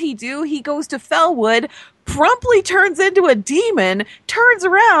what does he do? He goes to Felwood, promptly turns into a demon, turns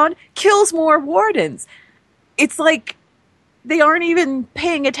around, kills more wardens. It's like they aren't even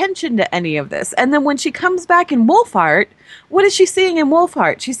paying attention to any of this. And then when she comes back in Wolfheart, what is she seeing in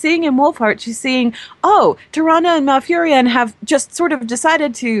Wolfheart? She's seeing, oh, Tyrande and Malfurion have just sort of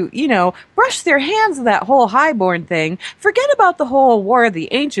decided to, brush their hands of that whole Highborn thing, forget about the whole War of the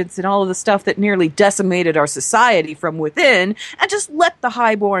Ancients and all of the stuff that nearly decimated our society from within, and just let the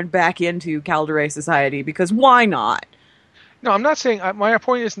Highborn back into Calderay society, because why not? No, I'm not saying... my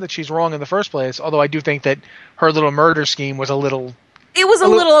point isn't that she's wrong in the first place, although I do think that her little murder scheme was a little... It was a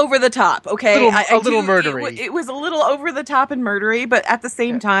little over the top, okay? A little murdery. It was a little over the top and murdery, but at the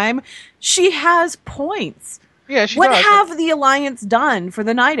same time, she has points. Yeah, she does. What does. have the Alliance done for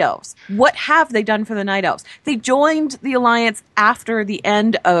the Night Elves? What have they done for the Night Elves? They joined the Alliance after the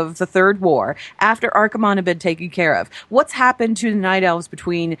end of the Third War, after Archimonde had been taken care of. What's happened to the Night Elves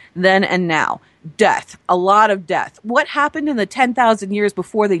between then and now? Death. A lot of death. What happened in the 10,000 years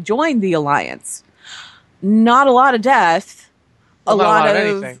before they joined the Alliance? Not a lot of death. Well, not a lot of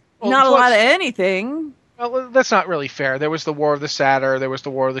anything. Not a lot of anything. Well, that's not really fair. There was the War of the Satyr, there was the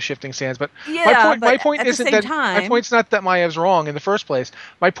War of the Shifting Sands, but yeah, my point isn't that my point's not that Maiev's wrong in the first place.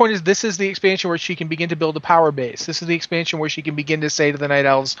 My point is this is the expansion where she can begin to build a power base. This is the expansion where she can begin to say to the Night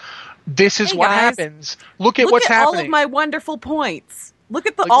Elves, "This is what happens. Look at what's happening." All of my wonderful points. Look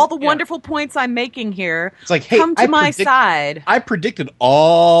at all the wonderful points I'm making here. It's like, hey, come to my side. I predicted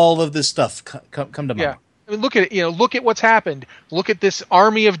all of this stuff. Come to my. Yeah. I mean, look at it. Look at what's happened. Look at this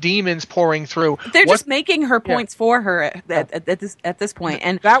army of demons pouring through. They're just making her points for her at this point,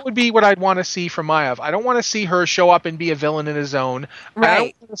 and that would be what I'd want to see from Maiev. I don't want to see her show up and be a villain in his own. Right. I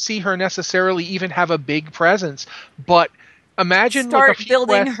don't want to see her necessarily even have a big presence. But imagine start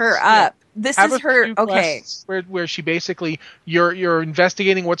building her up. This is her okay. Where she basically you're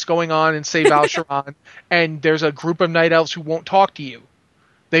investigating what's going on in say Val Sharon, and there's a group of Night Elves who won't talk to you.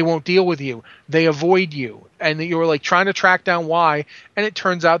 They won't deal with you. They avoid you. And you're like trying to track down why. And it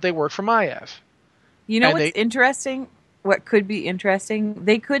turns out they work for Maiev. You know what's interesting? What could be interesting?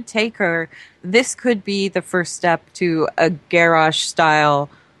 They could take her. This could be the first step to a Garrosh style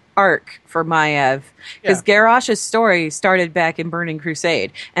arc for Maiev. Because Garrosh's story started back in Burning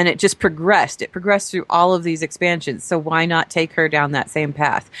Crusade. And it just progressed. It progressed through all of these expansions. So why not take her down that same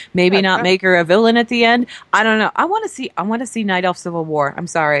path? Maybe not make her a villain at the end. I don't know. I want to see Night Elf Civil War. I'm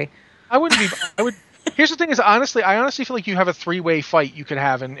sorry. I would. Here's the thing: is I honestly feel like you have a three-way fight you could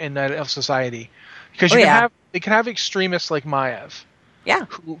have in Night Elf society, because they can have extremists like Maiev,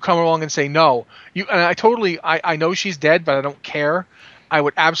 who come along and say no. And I know she's dead, but I don't care. I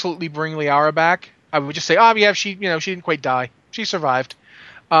would absolutely bring Liara back. I would just say, oh yeah, she didn't quite die. She survived.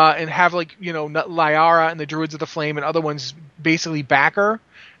 And have Liara and the Druids of the Flame and other ones basically back her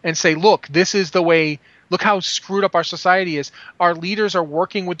and say, look, this is the way. Look how screwed up our society is. Our leaders are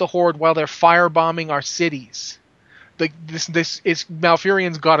working with the Horde while they're firebombing our cities. This is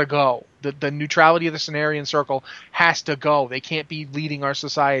Malfurion's got to go. The neutrality of the Cenarian Circle has to go. They can't be leading our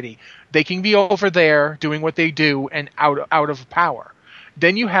society. They can be over there doing what they do and out of power.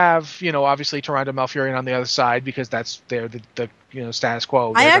 Then you have, obviously Tyrande and Malfurion on the other side because that's the status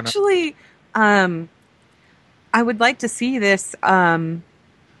quo. I would like to see this.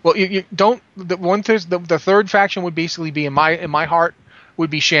 Well, you don't. The third faction would basically be in my heart would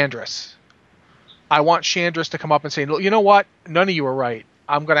be Chandris. I want Chandris to come up and say, you know what? None of you are right.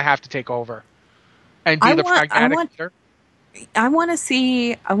 I'm going to have to take over and be the pragmatic leader. I want to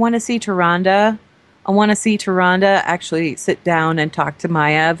see Tyrande. I want to see Tyrande actually sit down and talk to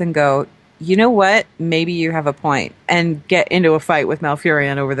Maiev and go, you know what? Maybe you have a point, and get into a fight with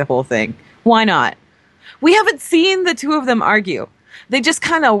Malfurion over the whole thing. Why not? We haven't seen the two of them argue. They just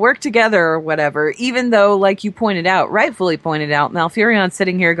kind of work together or whatever, even though, like you pointed out, rightfully pointed out, Malfurion's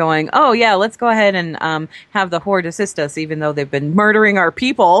sitting here going, oh yeah, let's go ahead and have the Horde assist us, even though they've been murdering our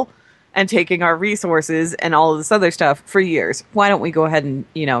people and taking our resources and all of this other stuff for years. Why don't we go ahead and,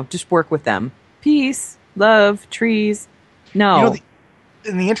 just work with them? Peace, love, trees. No.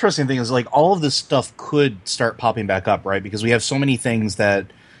 And the interesting thing is, like, all of this stuff could start popping back up, right? Because we have so many things that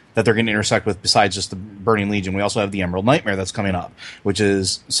they're going to intersect with besides just the Burning Legion. We also have the Emerald Nightmare that's coming up, which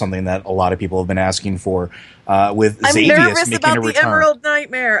is something that a lot of people have been asking for. With Xavius making a return. I'm nervous about the Emerald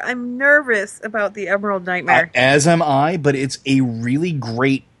Nightmare. I'm nervous about the Emerald Nightmare. As am I, but it's a really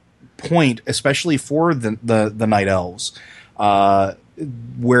great point, especially for the Night Elves,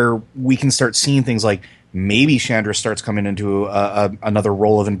 where we can start seeing things like maybe Chandra starts coming into another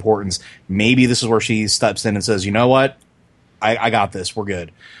role of importance. Maybe this is where she steps in and says, you know what? I got this. We're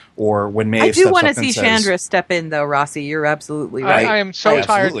good. Or when Maeve I do want to see Chandra step in, though, Rossi. You're absolutely right. I am so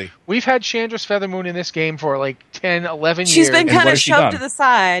tired. We've had Chandra's Feathermoon in this game for like 10, 11 years. She's been kind of shoved to the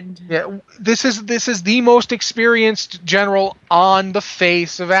side. Yeah, this is the most experienced general on the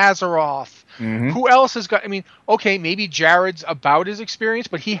face of Azeroth. Mm-hmm. Who else has got... I mean, okay, maybe Jared's about as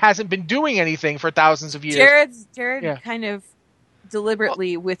experienced, but he hasn't been doing anything for thousands of years. Jared kind of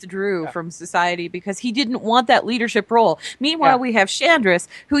deliberately withdrew from society because he didn't want that leadership role. Meanwhile, we have Chandris,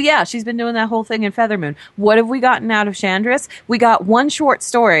 who, she's been doing that whole thing in Feathermoon. What have we gotten out of Chandris? We got one short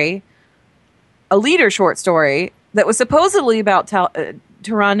story, a leader short story, that was supposedly about Tyrande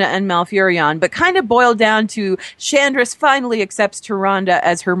and Malfurion, but kind of boiled down to Chandris finally accepts Tyrande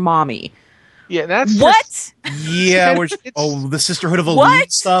as her mommy. Yeah, that's what? The Sisterhood of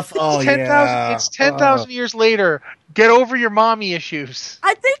Elite stuff. Oh, 10,000. It's 10,000 years later. Get over your mommy issues.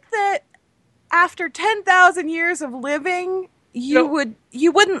 I think that after 10,000 years of living, you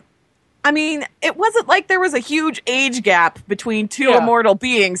wouldn't. I mean, it wasn't like there was a huge age gap between two immortal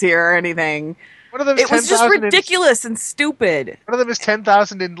beings here or anything. One of them it was just ridiculous and stupid. One of them is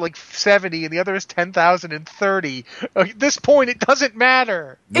 10,000 in like 70, and the other is 10,000 in 30. At this point, it doesn't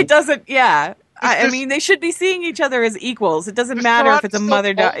matter. It doesn't. Yeah. I mean, they should be seeing each other as equals. It doesn't matter if it's a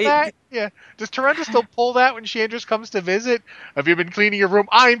mother-daughter. Yeah. Does Tyrande still pull that when Chandris comes to visit? Have you been cleaning your room?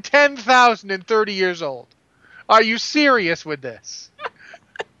 I'm 10,030 years old. Are you serious with this?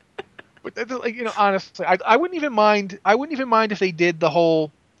 But honestly, I wouldn't even mind. I wouldn't even mind if they did the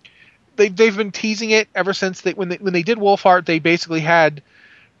whole. They've been teasing it ever since when they did Wolfheart. They basically had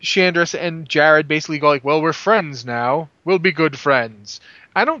Chandris and Jared basically go like, "Well, we're friends now. We'll be good friends."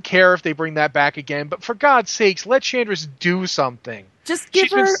 I don't care if they bring that back again, but for God's sakes, let Chandris do something. Just give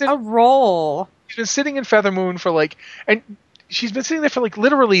her a role. She's been sitting in Feathermoon and she's been sitting there for like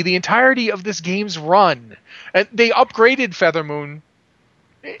literally the entirety of this game's run. And they upgraded Feathermoon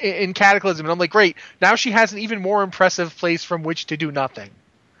in Cataclysm, and I'm like, great. Now she has an even more impressive place from which to do nothing.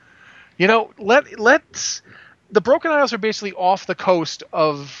 Let's. The Broken Isles are basically off the coast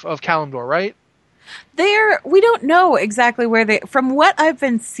of Kalimdor, right? We don't know exactly where from what I've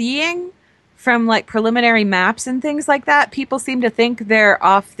been seeing from like preliminary maps and things like that, people seem to think they're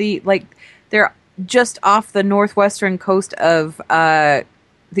just off the northwestern coast of the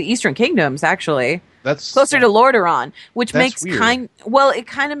Eastern Kingdoms, actually. That's closer to Lordaeron, which makes it kind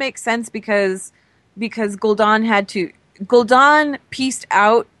of makes sense because Gul'dan pieced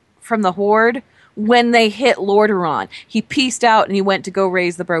out from the Horde when they hit Lordaeron. He pieced out and he went to go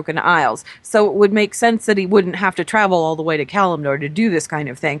raise the Broken Isles. So it would make sense that he wouldn't have to travel all the way to Kalimdor to do this kind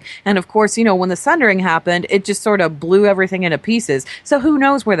of thing. And of course, when the Sundering happened, it just sort of blew everything into pieces. So who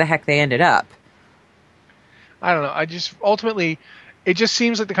knows where the heck they ended up? I don't know. Ultimately, it just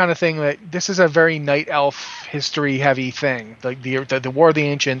seems like the kind of thing that this is a very Night Elf history heavy thing. Like the War of the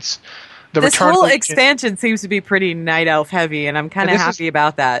Ancients. This whole expansion seems to be pretty Night Elf heavy, and I'm kind of happy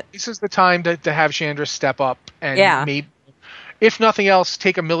about that. This is the time to have Chandra step up and maybe, if nothing else,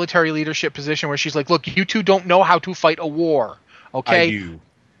 take a military leadership position where she's like, look, you two don't know how to fight a war, okay? I do.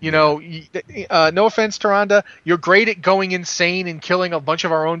 No offense, Tyrande, you're great at going insane and killing a bunch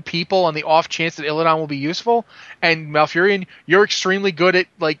of our own people on the off chance that Illidan will be useful. And Malfurion, you're extremely good at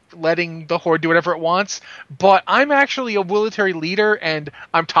like letting the Horde do whatever it wants. But I'm actually a military leader, and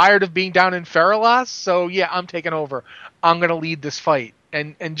I'm tired of being down in Feralas. So yeah, I'm taking over. I'm gonna lead this fight.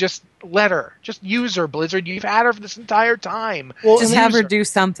 and just let her. Just use her, Blizzard. You've had her for this entire time. Well, just have her do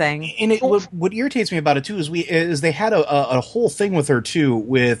something. And what irritates me about it too is they had a whole thing with her too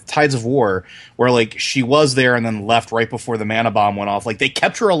with Tides of War, where like she was there and then left right before the mana bomb went off. Like they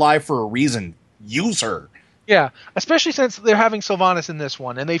kept her alive for a reason. Use her. Yeah, especially since they're having Sylvanas in this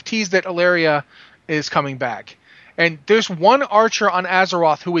one, and they've teased that Ilaria is coming back. And there's one archer on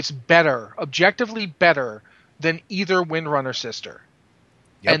Azeroth who is better, objectively better, than either Windrunner sister.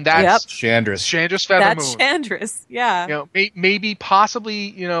 Yep. And that's Chandris. Chandris Feathermoon. That's Chandris, yeah. You know, maybe, possibly,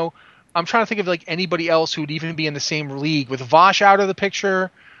 you know, I'm trying to think of like anybody else who would even be in the same league. With Vashj out of the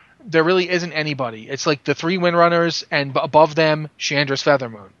picture, there really isn't anybody. It's like the 3 Windrunners, and above them, Chandris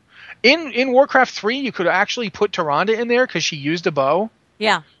Feathermoon. In Warcraft 3, you could actually put Tyrande in there because she used a bow.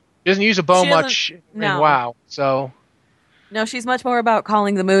 Yeah. She doesn't use a bow much in WoW, so... No, she's much more about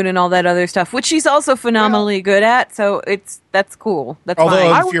calling the moon and all that other stuff, which she's also phenomenally good at. So that's cool. That's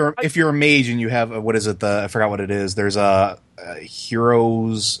although fine. if you're a mage and you have what is it? I forgot what it is. There's a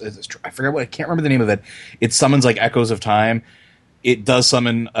heroes. I forgot what I can't remember the name of it. It summons like echoes of time. It does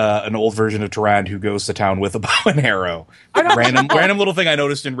summon an old version of Tyrande who goes to town with a bow and arrow. Random little thing I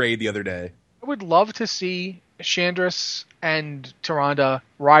noticed in Raid the other day. I would love to see Chandris and Tyrande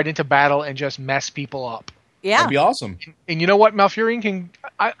ride into battle and just mess people up. Yeah. That'd be awesome. And you know what? Malfurion can...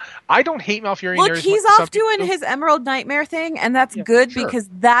 I don't hate Malfurion. Look, he's off doing his Emerald Nightmare thing, and that's good because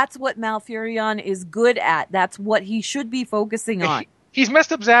that's what Malfurion is good at. That's what he should be focusing on. He's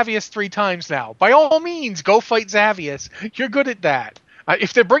messed up Xavius 3 times now. By all means, go fight Xavius. You're good at that.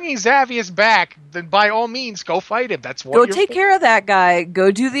 If they're bringing Xavius back, then by all means, go fight him. That's what. Go take care of that guy.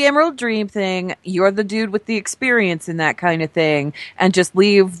 Go do the Emerald Dream thing. You're the dude with the experience in that kind of thing, and just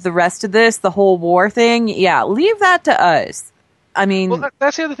leave the rest of this, the whole war thing. Yeah, leave that to us. I mean, well,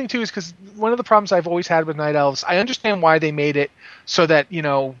 that's the other thing too, is because one of the problems I've always had with Night Elves, I understand why they made it so that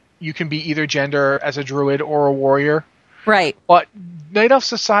you can be either gender as a druid or a warrior, right? But Night Elf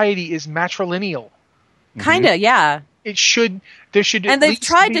society is matrilineal. Kinda, yeah. There should, and they've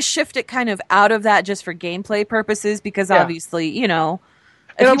tried to shift it kind of out of that just for gameplay purposes because obviously, if you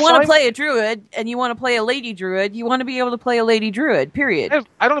want to play a druid and you want to play a lady druid, you want to be able to play a lady druid, period.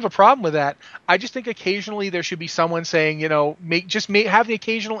 I don't have a problem with that. I just think occasionally there should be someone saying, have the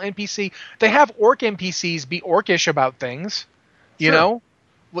occasional NPC. They have orc NPCs be orcish about things, you know?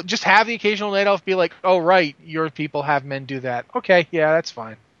 Well, just have the occasional night elf be like, oh, right, your people have men do that. Okay, yeah, that's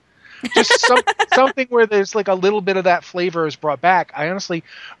fine. Just something where there's like a little bit of that flavor is brought back. I honestly,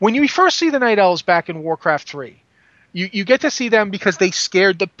 when you first see the Night Elves back in Warcraft 3, you get to see them because they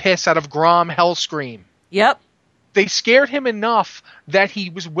scared the piss out of Grom Hellscream. Yep. They scared him enough that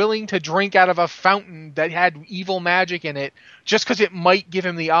he was willing to drink out of a fountain that had evil magic in it just because it might give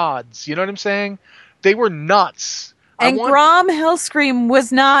him the odds. You know what I'm saying? They were nuts. And Grom Hellscream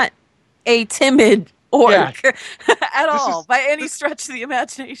was not a timid orc at all by any stretch of the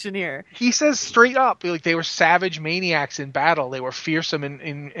imagination here. He says straight up, like, they were savage maniacs in battle. They were fearsome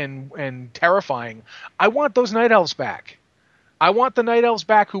and terrifying. I want those Night Elves back. I want the Night Elves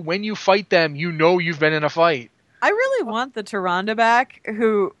back who, when you fight them, you've been in a fight. I really want the Tyrande back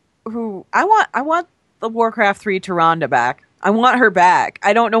who I want the Warcraft 3 Tyrande back. I want her back.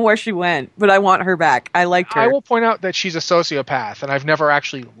 I don't know where she went, but I want her back. I liked her. I will point out that she's a sociopath, and I've never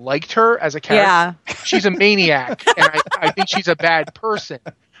actually liked her as a character. Yeah. She's a maniac, and I think she's a bad person.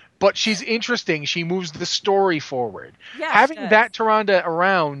 But she's interesting. She moves the story forward. Yeah, having that Tyrande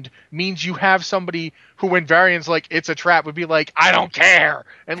around means you have somebody who, when Varian's like, it's a trap, would be like, I don't care,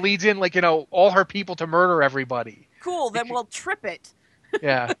 and leads in, like, all her people to murder everybody. Cool, then we'll trip it.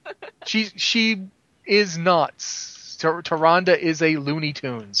 Yeah. She is nuts. Tyrande is a Looney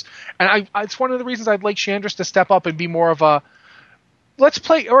Tunes. And it's one of the reasons I'd like Chandris to step up and be more of a, let's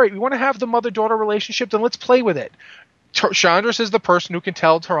play, all right, we want to have the mother-daughter relationship, then let's play with it. Chandris is the person who can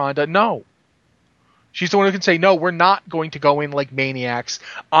tell Tyrande, no. She's the one who can say, no, we're not going to go in like maniacs.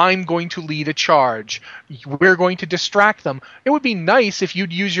 I'm going to lead a charge. We're going to distract them. It would be nice if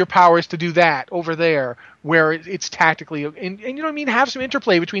you'd use your powers to do that over there, where it's tactically, and you know what I mean? Have some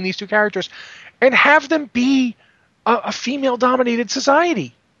interplay between these two characters, and have them be a female-dominated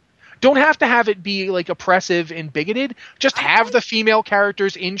society. Don't have to have it be like oppressive and bigoted. Just have the female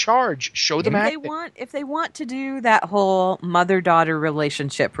characters in charge. Show them acting. If they want to do that whole mother-daughter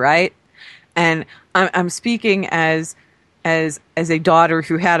relationship, right? And I'm speaking as a daughter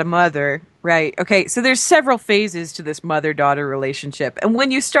who had a mother, right? Okay, so there's several phases to this mother-daughter relationship. And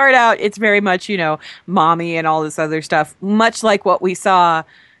when you start out, it's very much, mommy and all this other stuff, much like what we saw,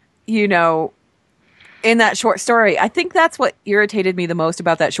 in that short story. I think that's what irritated me the most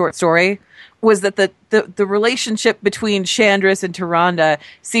about that short story was that the relationship between Chandris and Tyrande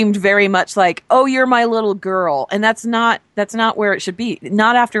seemed very much like, oh, you're my little girl, and that's not where it should be.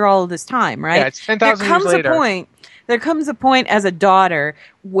 Not after all of this time, right? Yeah, it's 10,000 years later. There comes a point as a daughter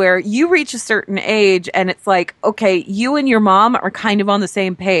where you reach a certain age and it's like, okay, you and your mom are kind of on the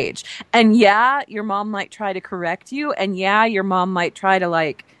same page. And yeah, your mom might try to correct you, and yeah, your mom might try to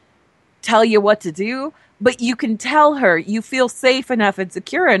like tell you what to do, but you can tell her, you feel safe enough and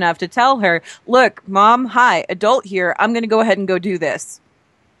secure enough to tell her, look, mom, hi, adult here, I'm going to go ahead and go do this.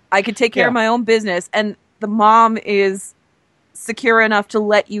 I can take care of my own business. And the mom is secure enough to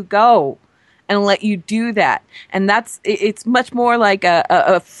let you go and let you do that. And it's much more like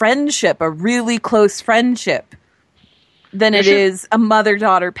a friendship, a really close friendship than it is a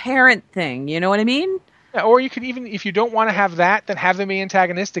mother-daughter parent thing. You know what I mean? Yeah, or you could even, if you don't want to have that, then have them be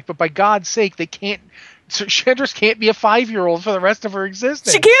antagonistic. But by God's sake, they can't. Chandris can't be a 5-year-old for the rest of her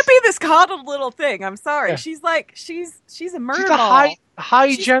existence. She can't be this coddled little thing. I'm sorry. Yeah. She's like she's a murder ball. She's a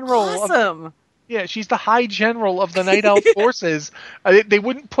high general. Awesome. She's the high general of the Night Elf forces. They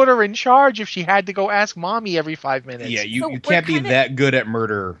wouldn't put her in charge if she had to go ask mommy every 5 minutes. Yeah, you can't be that good at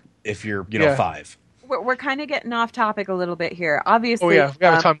murder if you're 5. We're kind of getting off topic a little bit here. Obviously, we have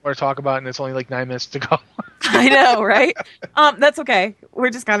a ton more to talk about, and it's only like 9 minutes to go. I know, right? That's okay. We're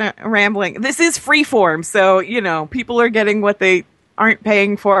just kind of rambling. This is freeform, so people are getting what they aren't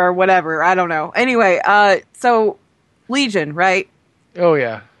paying for, or whatever. I don't know. Anyway, so Legion, right? Oh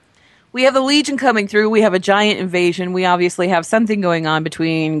yeah. We have the Legion coming through. We have a giant invasion. We obviously have something going on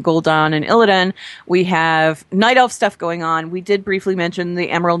between Gul'dan and Illidan. We have Night Elf stuff going on. We did briefly mention the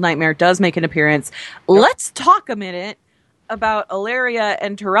Emerald Nightmare does make an appearance. Yep. Let's talk a minute about Alleria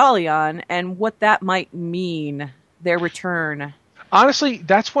and Turalyon and what that might mean, their return. Honestly,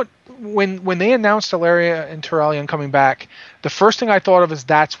 that's what, when they announced Alleria and Turalyon coming back, the first thing I thought of is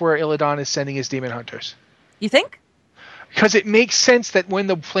that's where Illidan is sending his demon hunters. You think? Because it makes sense that when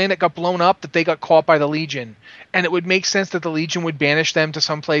the planet got blown up, that they got caught by the Legion. And it would make sense that the Legion would banish them to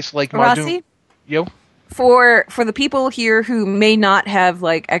some place like Mardoon. Yo? For the people here who may not have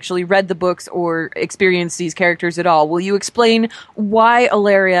actually read the books or experienced these characters at all, will you explain why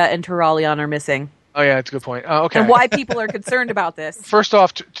Alleria and Turalyon are missing? Oh yeah, that's a good point. Okay. And why people are concerned about this. First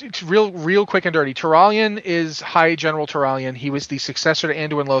off, real quick and dirty. Turalyon is High General Turalyon. He was the successor to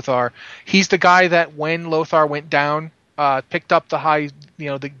Anduin Lothar. He's the guy that when Lothar went down, picked up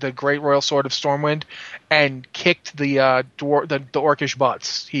the great royal sword of Stormwind and kicked the orcish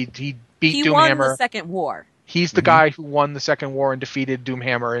butts. He beat Doomhammer. He won the Second War. He's the guy who won the Second War and defeated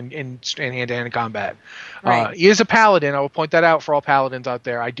Doomhammer in hand-to-hand combat. Right. He is a paladin. I will point that out for all paladins out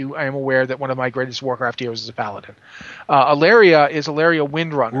there. I am aware that one of my greatest Warcraft heroes is a paladin. Alleria is Alleria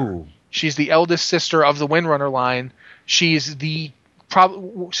Windrunner. Ooh. She's the eldest sister of the Windrunner line. She's the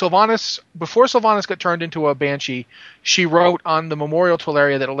Sylvanas, before Sylvanas got turned into a banshee, she wrote on the memorial to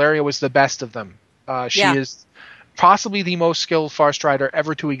Alleria that Alleria was the best of them. She is possibly the most skilled Far Strider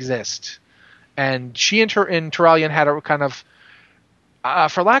ever to exist. And she and Turalyon had a kind of,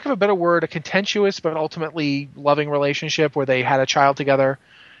 for lack of a better word, a contentious but ultimately loving relationship where they had a child together.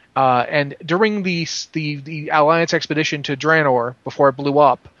 And during the Alliance expedition to Draenor, before it blew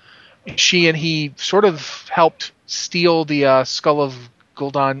up, she and he sort of helped steal the skull of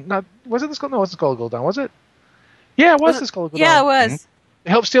Gul'dan. Was it the skull? No, it wasn't the skull of Gul'dan, was it? Yeah, it was the skull of Gul'dan. Yeah, it was. Mm-hmm. They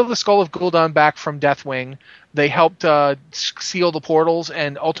helped steal the skull of Gul'dan back from Deathwing. They helped seal the portals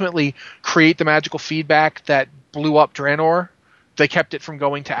and ultimately create the magical feedback that blew up Draenor. They kept it from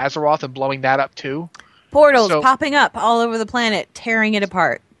going to Azeroth and blowing that up too. Portals popping up all over the planet, tearing it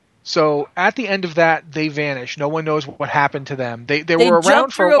apart. So at the end of that, they vanished. No one knows what happened to them. They were around for a while. They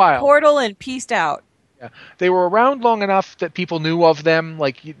jumped through a portal and pieced out. Yeah, they were around long enough that people knew of them.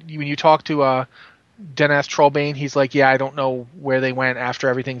 Like when you talk to Denath Trollbane, he's like, "Yeah, I don't know where they went after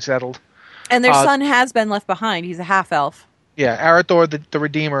everything settled." And their son has been left behind. He's a half-elf. Yeah, Arathor the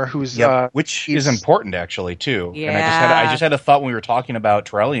Redeemer, who's which is important actually too. Yeah. And I just had a thought when we were talking about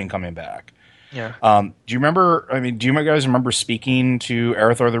Turalyon coming back. Yeah. Do you remember? Do you guys remember speaking to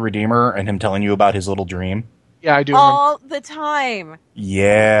Arathor the Redeemer and him telling you about his little dream? Yeah, I do. All the time.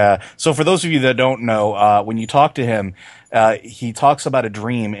 Yeah. So for those of you that don't know, when you talk to him, he talks about a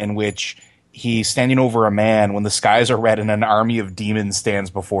dream in which he's standing over a man when the skies are red and an army of demons stands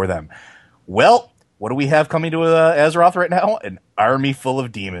before them. Well, what do we have coming to Azeroth right now? An army full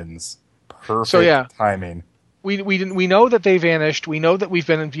of demons. Perfect timing. We know that they vanished. We know that we've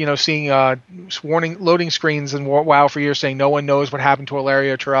been seeing loading screens in WoW for years saying no one knows what happened to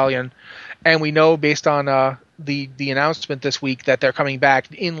Alleria Turalyon, and we know based on the announcement this week that they're coming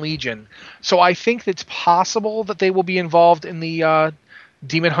back in Legion. So I think it's possible that they will be involved in the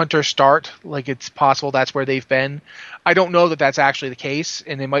Demon Hunter start. Like, it's possible that's where they've been. I don't know that that's actually the case,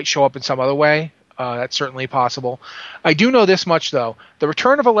 and they might show up in some other way. That's certainly possible. I do know this much, though. The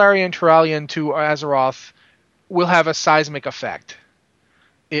return of Ellaria and Turalyon to Azeroth will have a seismic effect.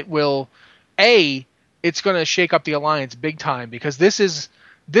 It will... it's going to shake up the Alliance big time, because this is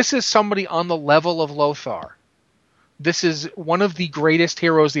somebody on the level of Lothar. This is one of the greatest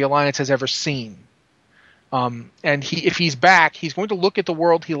heroes the Alliance has ever seen. And if he's back, he's going to look at the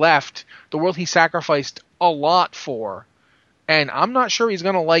world he left, the world he sacrificed a lot for, and I'm not sure he's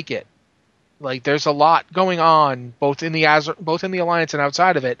going to like it. Like, there's a lot going on, both in the Alliance and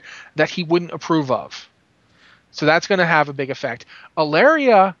outside of it, that he wouldn't approve of. So that's going to have a big effect.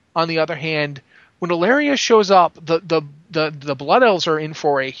 Ellaria, on the other hand, when Ellaria shows up, the Blood Elves are in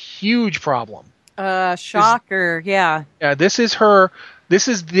for a huge problem. Shocker, yeah. Yeah, this is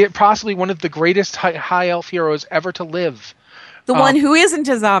possibly one of the greatest high elf heroes ever to live. The one who isn't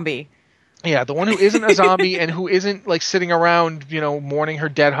a zombie. Yeah, the one who isn't a zombie and who isn't like sitting around, mourning her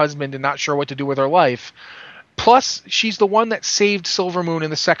dead husband and not sure what to do with her life. Plus, she's the one that saved Silvermoon in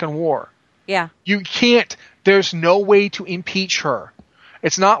the Second War. Yeah. There's no way to impeach her.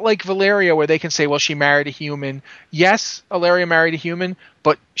 It's not like Valeria where they can say, well, she married a human. Yes, Ellaria married a human,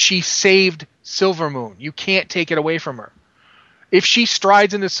 but she saved Silvermoon. You can't take it away from her. If she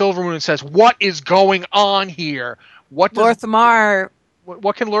strides into Silvermoon and says, what is going on here? Lor'themar...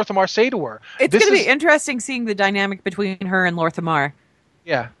 What can Lor'themar say to her? It's going to be interesting seeing the dynamic between her and Lor'themar.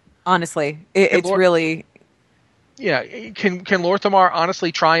 Yeah. Honestly. It's really... Yeah. Can Lor'themar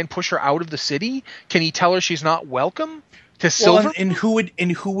honestly try and push her out of the city? Can he tell her she's not welcome to Silver? Well,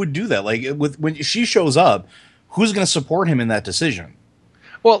 and who would do that? Like, when she shows up, who's going to support him in that decision?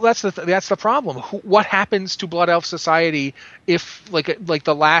 Well, that's the problem. What happens to Blood Elf society if, like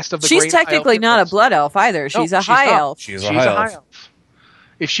the last of the? She's technically not a Blood Elf either. She's a High Elf. She's a High Elf.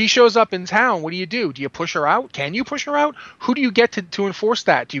 If she shows up in town, what do you do? Do you push her out? Can you push her out? Who do you get to enforce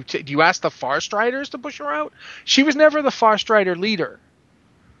that? Do you ask the Farstriders to push her out? She was never the Farstrider leader.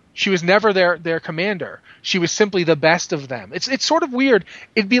 She was never their commander. She was simply the best of them. It's sort of weird.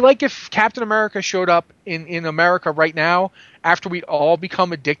 It'd be like if Captain America showed up in America right now after we'd all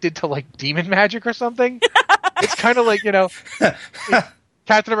become addicted to like demon magic or something. It's kind of like,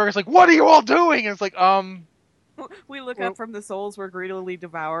 Captain America's like, what are you all doing? And it's like, we look up from the souls we're greedily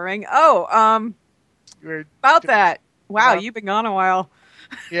devouring. About that. Wow, you've been gone a while.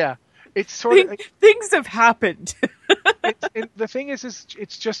 Yeah. It's sort of like, things have happened. The thing is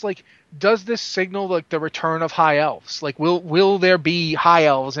it's just like, does this signal like the return of high elves? Like, will there be high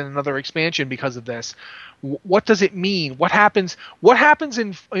elves in another expansion because of this? What does it mean? What happens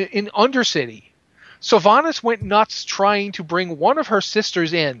in Undercity? Sylvanas went nuts trying to bring one of her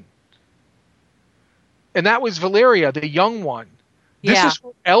sisters in. And that was Valeria, the young one. This is her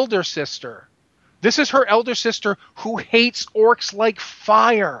elder sister. This is her elder sister who hates orcs like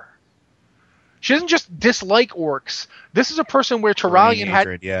fire. She doesn't just dislike orcs. This is a person where Turalyon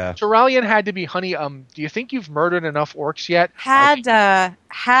had to be, honey, do you think you've murdered enough orcs yet? Had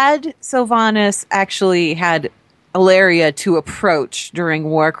Sylvanas actually had Ellaria to approach during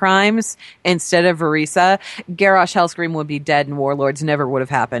war crimes instead of Verisa, Garrosh Hellscream would be dead and Warlords never would have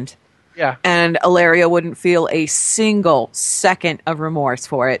happened. Yeah. And Ellaria wouldn't feel a single second of remorse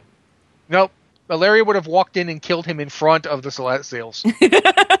for it. Nope. Ellaria would have walked in and killed him in front of the Celestials.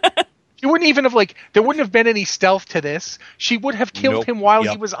 She wouldn't even have, there wouldn't have been any stealth to this. She would have killed him while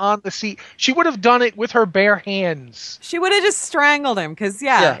he was on the seat. She would have done it with her bare hands. She would have just strangled him, because,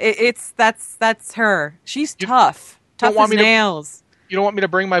 that's her. She's tough. Tough as nails. You don't want me to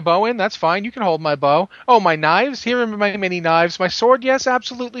bring my bow in? That's fine. You can hold my bow. Oh, my knives? Here are my many knives. My sword? Yes,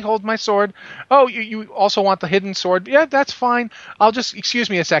 absolutely. Hold my sword. Oh, you also want the hidden sword? Yeah, that's fine. I'll just... Excuse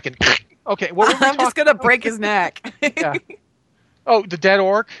me a second. Okay. I'm just going to break his neck. Yeah. Oh, the dead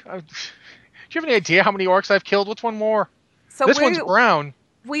orc? Do you have any idea how many orcs I've killed? Which one more? So this one's brown.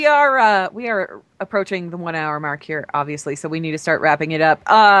 We are approaching the 1 hour mark here, obviously, so we need to start wrapping it up.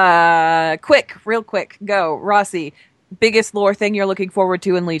 Real quick, go. Rossi, biggest lore thing you're looking forward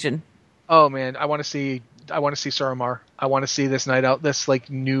to in Legion? Oh man, I want to see Suramar. I want to see this night elf, this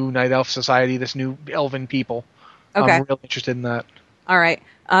new night elf society, this new elven people. Okay. I'm really interested in that. All right.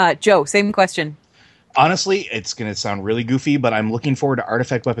 Joe, same question. Honestly, it's going to sound really goofy, but I'm looking forward to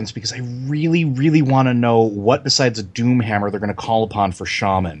artifact weapons because I really, really want to know what besides a Doomhammer they're going to call upon for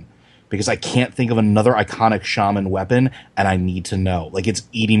Shaman. Because I can't think of another iconic Shaman weapon, and I need to know. It's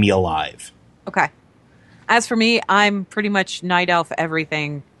eating me alive. Okay. As for me, I'm pretty much Night Elf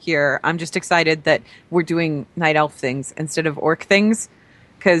everything here. I'm just excited that we're doing Night Elf things instead of orc things,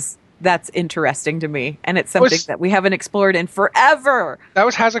 because that's interesting to me, and it's something that we haven't explored in forever. That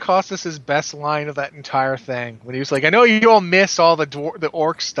was Hazakostas' best line of that entire thing, when he was like, I know you all miss all the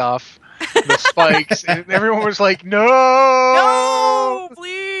orc stuff, the spikes, and everyone was like, no,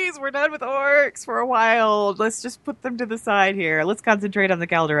 please, we're done with orcs for a while. Let's just put them to the side here. Let's concentrate on the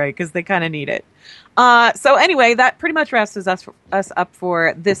Kaldorite, because they kind of need it. So anyway, that pretty much wraps us up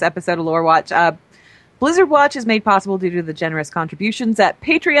for this episode of Lore Watch. Blizzard Watch is made possible due to the generous contributions at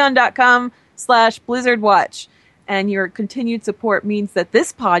patreon.com/BlizzardWatch. And your continued support means that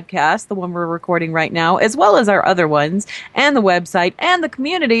this podcast, the one we're recording right now, as well as our other ones, and the website, and the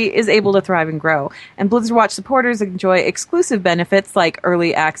community is able to thrive and grow. And Blizzard Watch supporters enjoy exclusive benefits like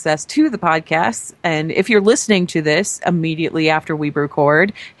early access to the podcasts. And if you're listening to this immediately after we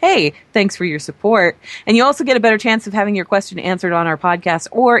record, hey, thanks for your support. And you also get a better chance of having your question answered on our podcast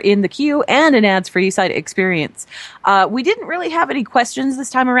or in the queue, and an ads-free site experience. We didn't really have any questions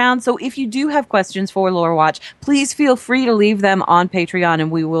this time around, so if you do have questions for Lore Watch, please feel free to leave them on Patreon, and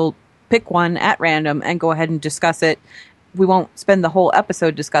we will pick one at random and go ahead and discuss it. We won't spend the whole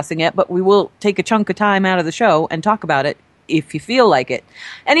episode discussing it, but we will take a chunk of time out of the show and talk about it if you feel like it.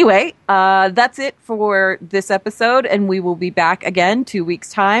 Anyway, that's it for this episode, and we will be back again 2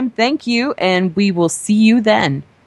 weeks' time. Thank you, and we will see you then.